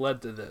 years have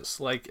led to this,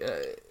 like,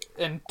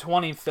 and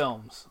 20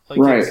 films. Like,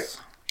 right.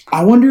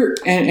 I wonder,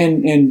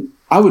 and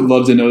I would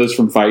love to know this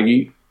from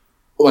Feige,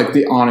 like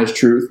the honest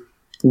truth.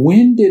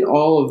 When did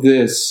all of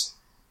this,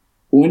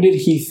 when did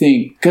he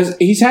think, because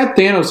he's had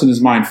Thanos in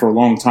his mind for a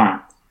long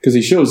time, because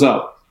he shows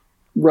up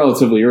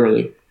relatively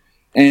early.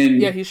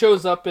 And yeah, he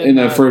shows up in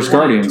the first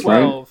Guardians,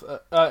 right?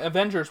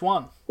 Avengers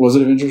 1. Was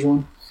it Avengers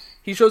 1?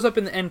 He shows up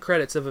in the end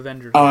credits of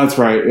Avengers 1. Oh, that's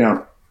right,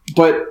 yeah.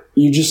 But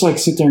you just like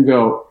sit there and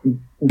go,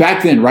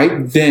 back then,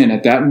 right then,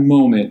 at that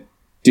moment,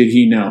 did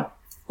he know?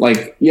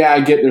 Like, yeah,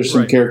 I get there's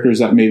some characters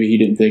that maybe he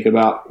didn't think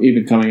about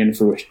even coming into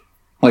fruition,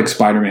 like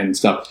Spider-Man and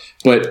stuff.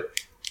 But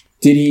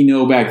did he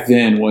know back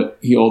then what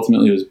he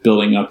ultimately was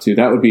building up to?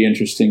 That would be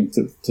interesting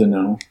to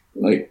know.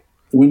 Like,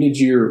 when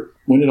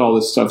did all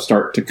this stuff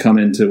start to come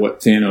into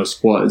what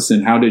Thanos was,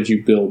 and how did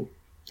you build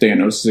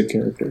Thanos as a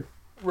character?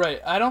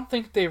 Right. I don't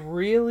think they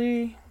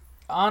really,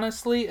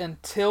 honestly,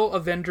 until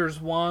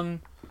Avengers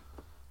 1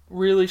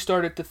 really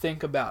started to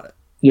think about it.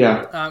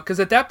 Yeah. Because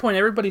at that point,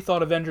 everybody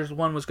thought Avengers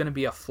 1 was going to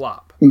be a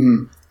flop.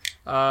 Mm-hmm.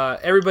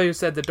 Everybody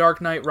said The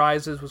Dark Knight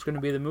Rises was going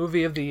to be the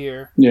movie of the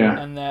year. Yeah.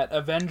 And that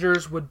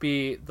Avengers would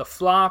be the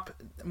flop.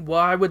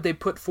 Why would they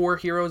put 4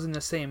 heroes in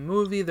the same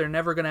movie? They're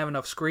never going to have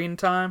enough screen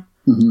time.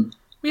 Mm-hmm.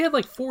 We had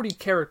like 40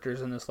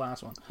 characters in this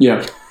last one.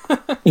 Yeah.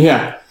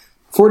 Yeah.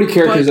 40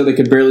 characters that they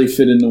could barely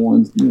fit into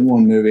one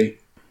movie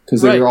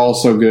because they were all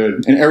so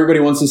good. And everybody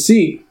wants to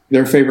see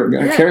their favorite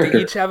character.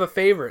 They each have a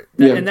favorite.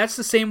 Yeah. And that's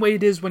the same way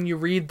it is when you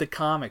read the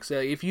comics.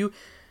 If you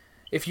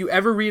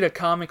ever read a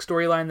comic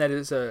storyline that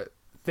is a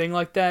thing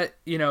like that,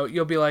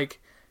 you'll be like,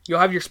 you'll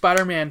have your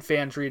Spider-Man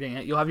fans reading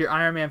it, you'll have your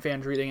Iron Man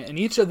fans reading it, and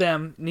each of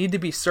them need to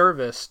be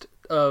serviced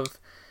of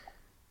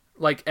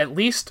like at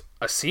least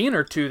a scene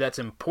or two that's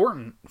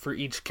important for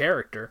each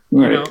character.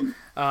 Right.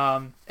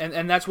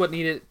 And that's what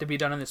needed to be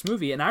done in this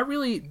movie. And I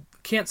really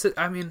can't sit.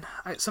 I mean,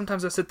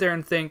 sometimes I sit there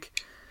and think.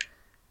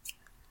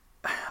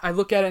 I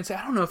look at it and say,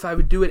 I don't know if I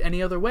would do it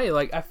any other way.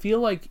 Like, I feel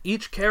like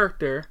each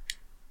character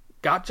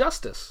got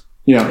justice.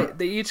 Yeah.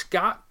 They each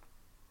got...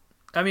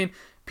 I mean,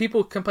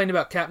 people complained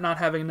about Cap not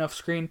having enough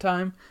screen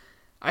time.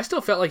 I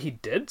still felt like he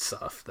did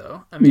stuff,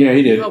 though. I mean, yeah,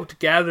 he did. He helped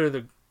gather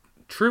the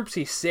troops.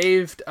 He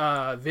saved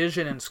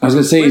Vision and Scarlet Witch. I was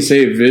going to say Witch. he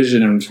saved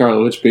Vision and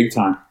Scarlet Witch big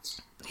time.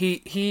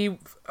 He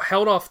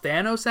held off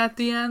Thanos at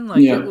the end.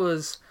 Like, it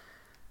was...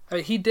 I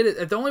mean, he did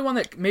it. The only one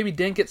that maybe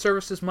didn't get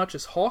serviced as much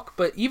as Hulk,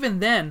 but even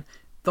then...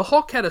 The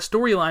Hulk had a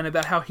storyline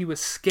about how he was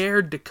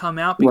scared to come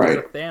out because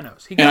of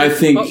Thanos. He got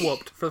his butt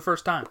whooped for the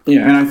first time.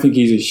 Yeah, and I think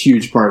he's a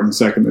huge part in the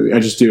second movie. I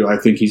just do. I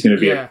think he's going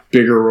to be a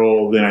bigger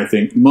role than I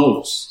think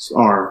most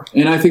are.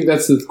 And I think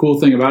that's the cool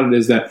thing about it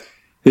is that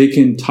they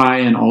can tie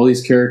in all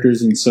these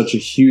characters in such a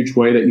huge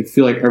way that you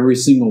feel like every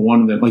single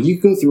one of them, like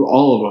you go through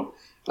all of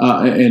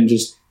them and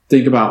just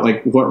think about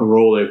like what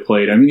role they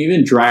played. I mean,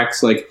 even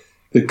Drax, like,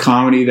 the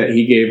comedy that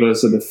he gave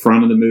us at the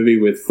front of the movie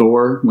with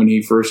Thor when he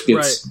first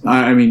gets...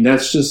 Right. I mean,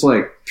 that's just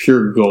like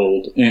pure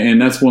gold.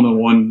 And that's one of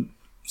the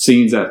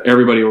scenes that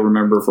everybody will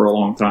remember for a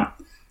long time.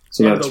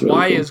 So and that's the really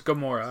why cool. is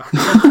Gamora.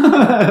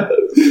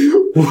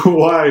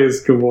 Why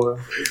is Gamora?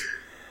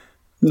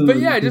 But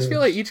yeah, I just feel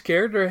like each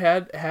character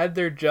had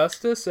their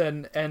justice.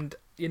 And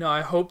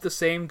I hope the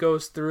same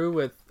goes through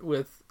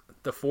with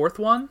the fourth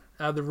one.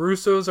 The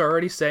Russos are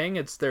already saying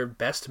it's their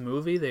best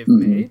movie they've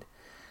made.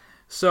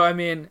 So, I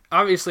mean,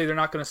 obviously they're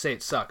not going to say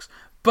it sucks.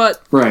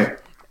 But,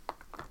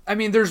 I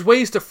mean, there's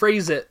ways to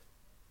phrase it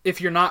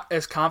if you're not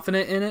as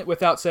confident in it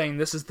without saying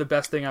this is the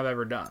best thing I've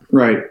ever done.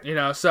 Right.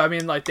 So, I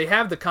mean, like, they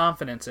have the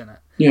confidence in it.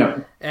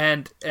 Yeah.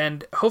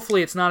 And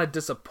hopefully it's not a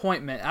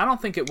disappointment. I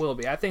don't think it will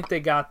be. I think they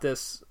got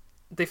this.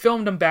 They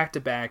filmed them back to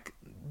back.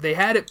 They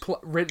had it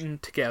written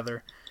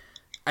together.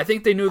 I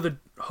think they knew the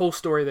whole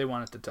story they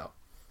wanted to tell.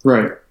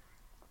 Right.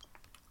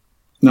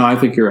 No, I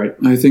think you're right.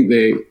 I think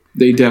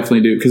they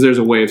definitely do, because there's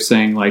a way of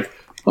saying, like,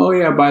 oh,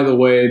 yeah, by the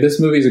way, this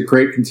movie's a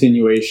great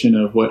continuation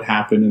of what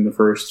happened in the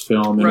first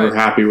film, and we're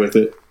happy with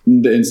it.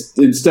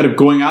 Instead of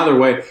going out of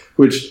their way,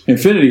 which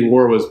Infinity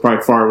War was by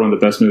far one of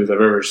the best movies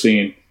I've ever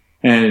seen.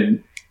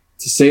 And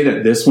to say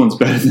that this one's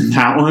better than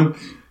that one,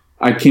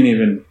 I can't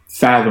even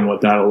fathom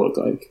what that'll look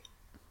like.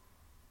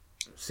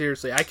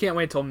 seriously, I can't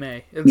wait till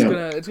May.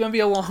 It's gonna be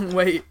a long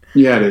wait.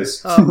 Yeah, it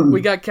is.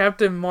 We got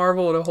Captain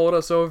Marvel to hold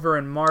us over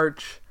in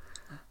March.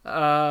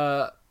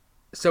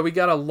 So we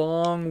got a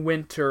long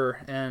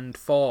winter and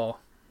fall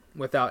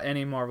without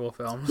any Marvel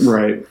films.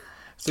 Right.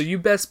 So you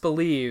best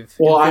believe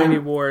Infinity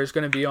War is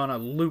going to be on a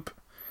loop.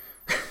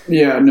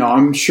 Yeah, no,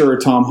 I'm sure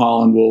Tom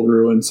Holland will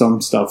ruin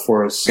some stuff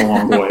for us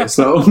along the way.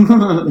 So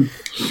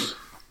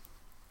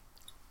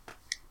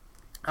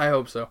I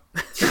hope so.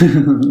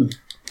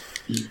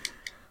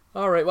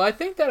 All right, well, I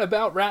think that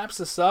about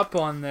wraps us up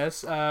on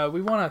this.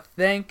 We want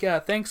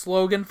to thanks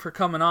Logan for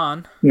coming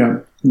on. Yeah,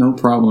 no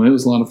problem. It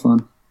was a lot of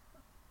fun.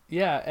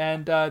 Yeah,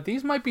 and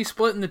these might be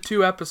split into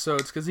 2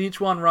 episodes because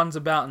each one runs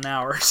about an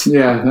hour.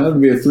 Yeah, that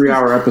would be a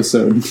 3-hour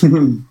episode.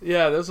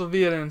 Yeah, this will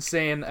be an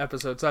insane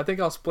episode. So I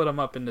think I'll split them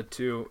up into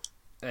 2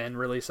 and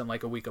release them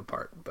like a week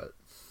apart. But,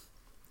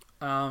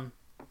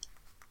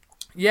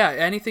 yeah,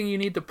 anything you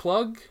need to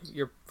plug?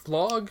 Your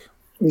vlog?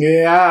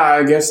 Yeah,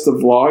 I guess the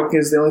vlog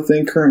is the only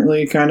thing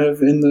currently kind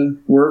of in the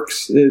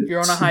works.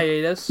 You're on a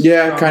hiatus?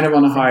 Yeah, kind of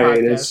on a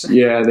hiatus. Podcast.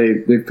 Yeah,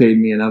 they paid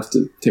me enough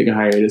to take a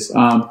hiatus.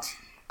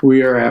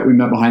 We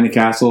met behind the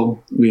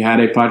castle. We had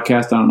a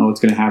podcast. I don't know what's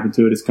going to happen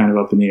to it. It's kind of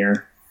up in the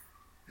air.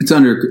 It's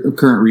under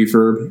current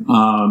refurb.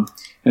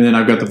 And then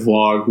I've got the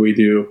vlog. We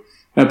do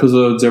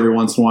episodes every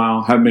once in a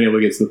while. Haven't been able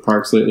to get to the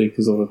parks lately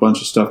because of a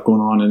bunch of stuff going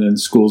on, and then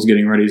school's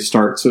getting ready to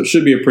start. So it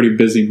should be a pretty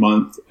busy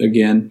month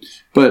again.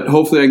 But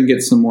hopefully I can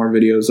get some more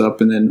videos up,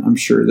 and then I'm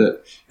sure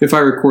that if I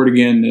record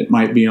again, it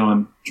might be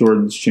on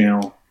Jordan's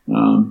channel,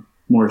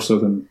 more so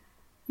than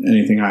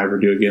anything I ever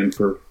do again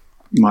for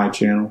my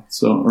channel,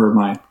 or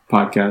my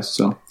podcast.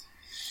 So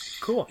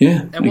cool.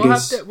 Yeah, and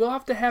we'll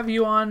have to have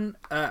you on.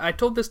 I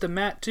told this to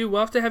Matt too.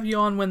 We'll have to have you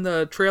on when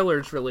the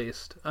trailer's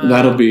released.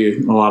 That'll be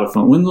a lot of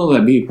fun. When will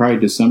that be? Probably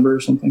December or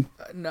something.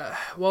 No,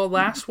 well,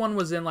 last one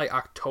was in like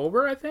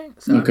October, I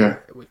think. So okay.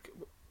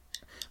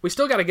 We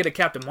still got to get a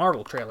Captain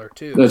Marvel trailer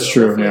too. That's so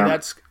true.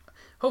 Hopefully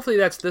hopefully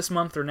that's this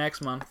month or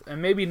next month,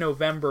 and maybe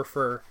November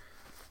for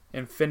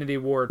Infinity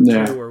War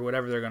 2 or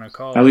whatever they're gonna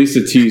call it. At least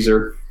a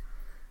teaser.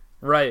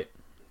 Right.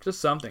 Just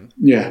something.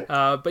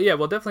 Yeah. But yeah,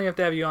 we'll definitely have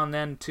to have you on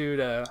then too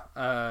to,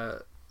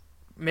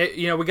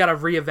 we got to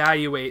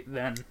reevaluate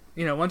then.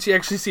 Once you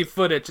actually see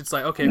footage, it's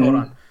like, okay, hold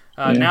on.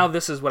 Now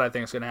this is what I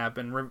think is going to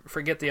happen.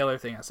 Forget the other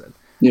thing I said.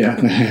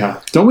 Yeah.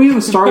 Don't we have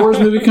a Star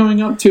Wars movie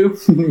coming up too?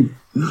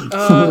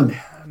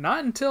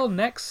 Not until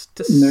next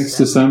December. Next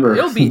December.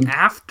 It'll be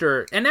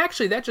after. And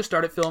actually, that just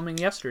started filming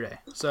yesterday.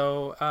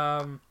 So,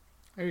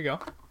 there you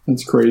go.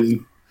 That's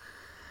crazy.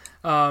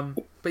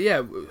 But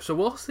yeah, so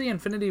we'll see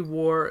Infinity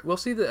War. We'll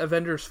see the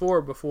Avengers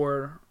 4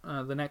 before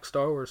the next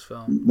Star Wars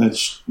film.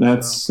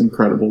 That's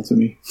incredible to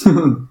me.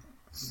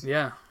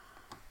 Yeah,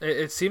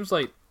 it seems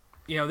like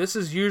this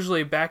is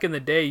usually back in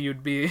the day.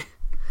 You'd be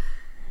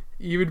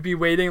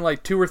waiting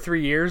like 2 or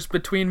 3 years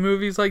between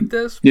movies like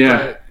this. Yeah.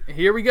 But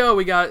here we go.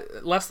 We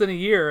got less than a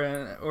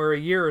year or a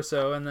year or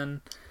so, and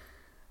then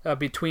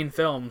between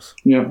films.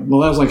 Yeah.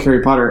 Well, that was like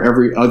Harry Potter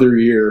every other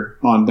year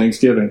on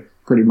Thanksgiving.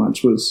 Pretty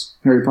much was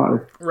Harry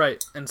Potter.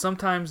 Right. And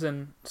sometimes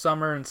in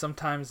summer and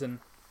sometimes in...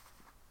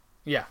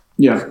 Yeah.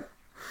 Yeah.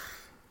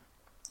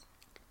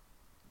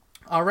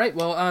 All right.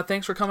 Well,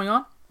 thanks for coming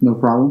on. No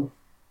problem.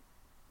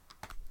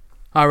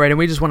 All right. And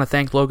we just want to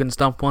thank Logan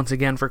Stump once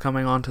again for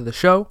coming on to the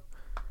show.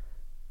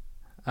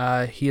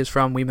 He is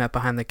from We Met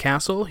Behind the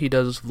Castle. He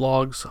does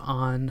vlogs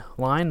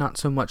online, not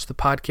so much the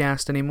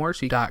podcast anymore.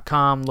 So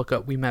 .com, look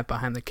up We Met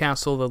Behind the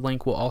Castle. The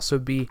link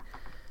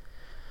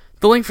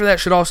for that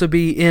should also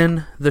be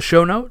in the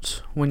show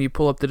notes when you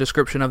pull up the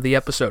description of the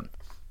episode.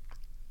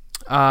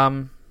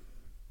 And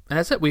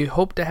that's it. We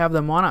hope to have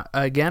them on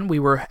again. We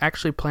were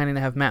actually planning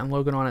to have Matt and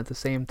Logan on at the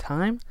same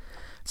time.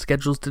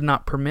 Schedules did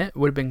not permit. It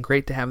would have been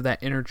great to have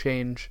that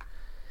interchange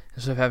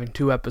instead of having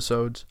 2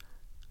 episodes.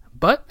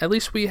 But at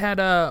least we had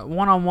a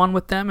one-on-one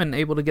with them and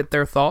able to get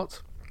their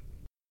thoughts.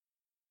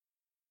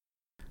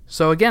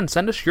 So again,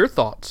 send us your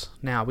thoughts.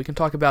 Now, we can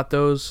talk about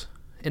those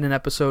in an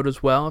episode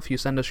as well if you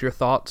send us your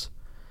thoughts.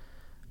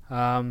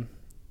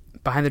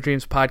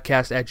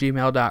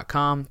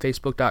 BehindTheDreamsPodcast@gmail.com,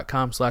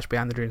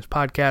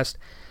 Facebook.com/BehindTheDreamsPodcast.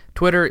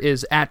 Twitter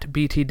is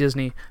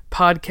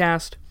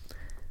 @BTDisneyPodcast.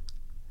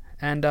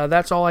 And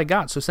that's all I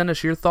got. So send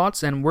us your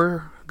thoughts, and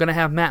we're going to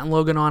have Matt and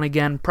Logan on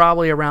again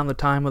probably around the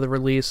time of the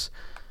release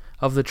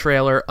of the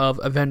trailer of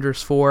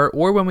Avengers 4,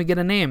 or when we get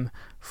a name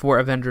for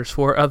Avengers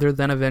 4 other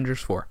than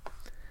Avengers 4.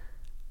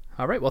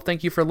 All right, well,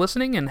 thank you for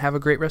listening, and have a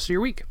great rest of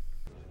your week.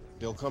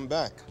 They'll come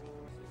back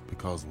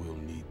because we'll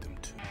need them.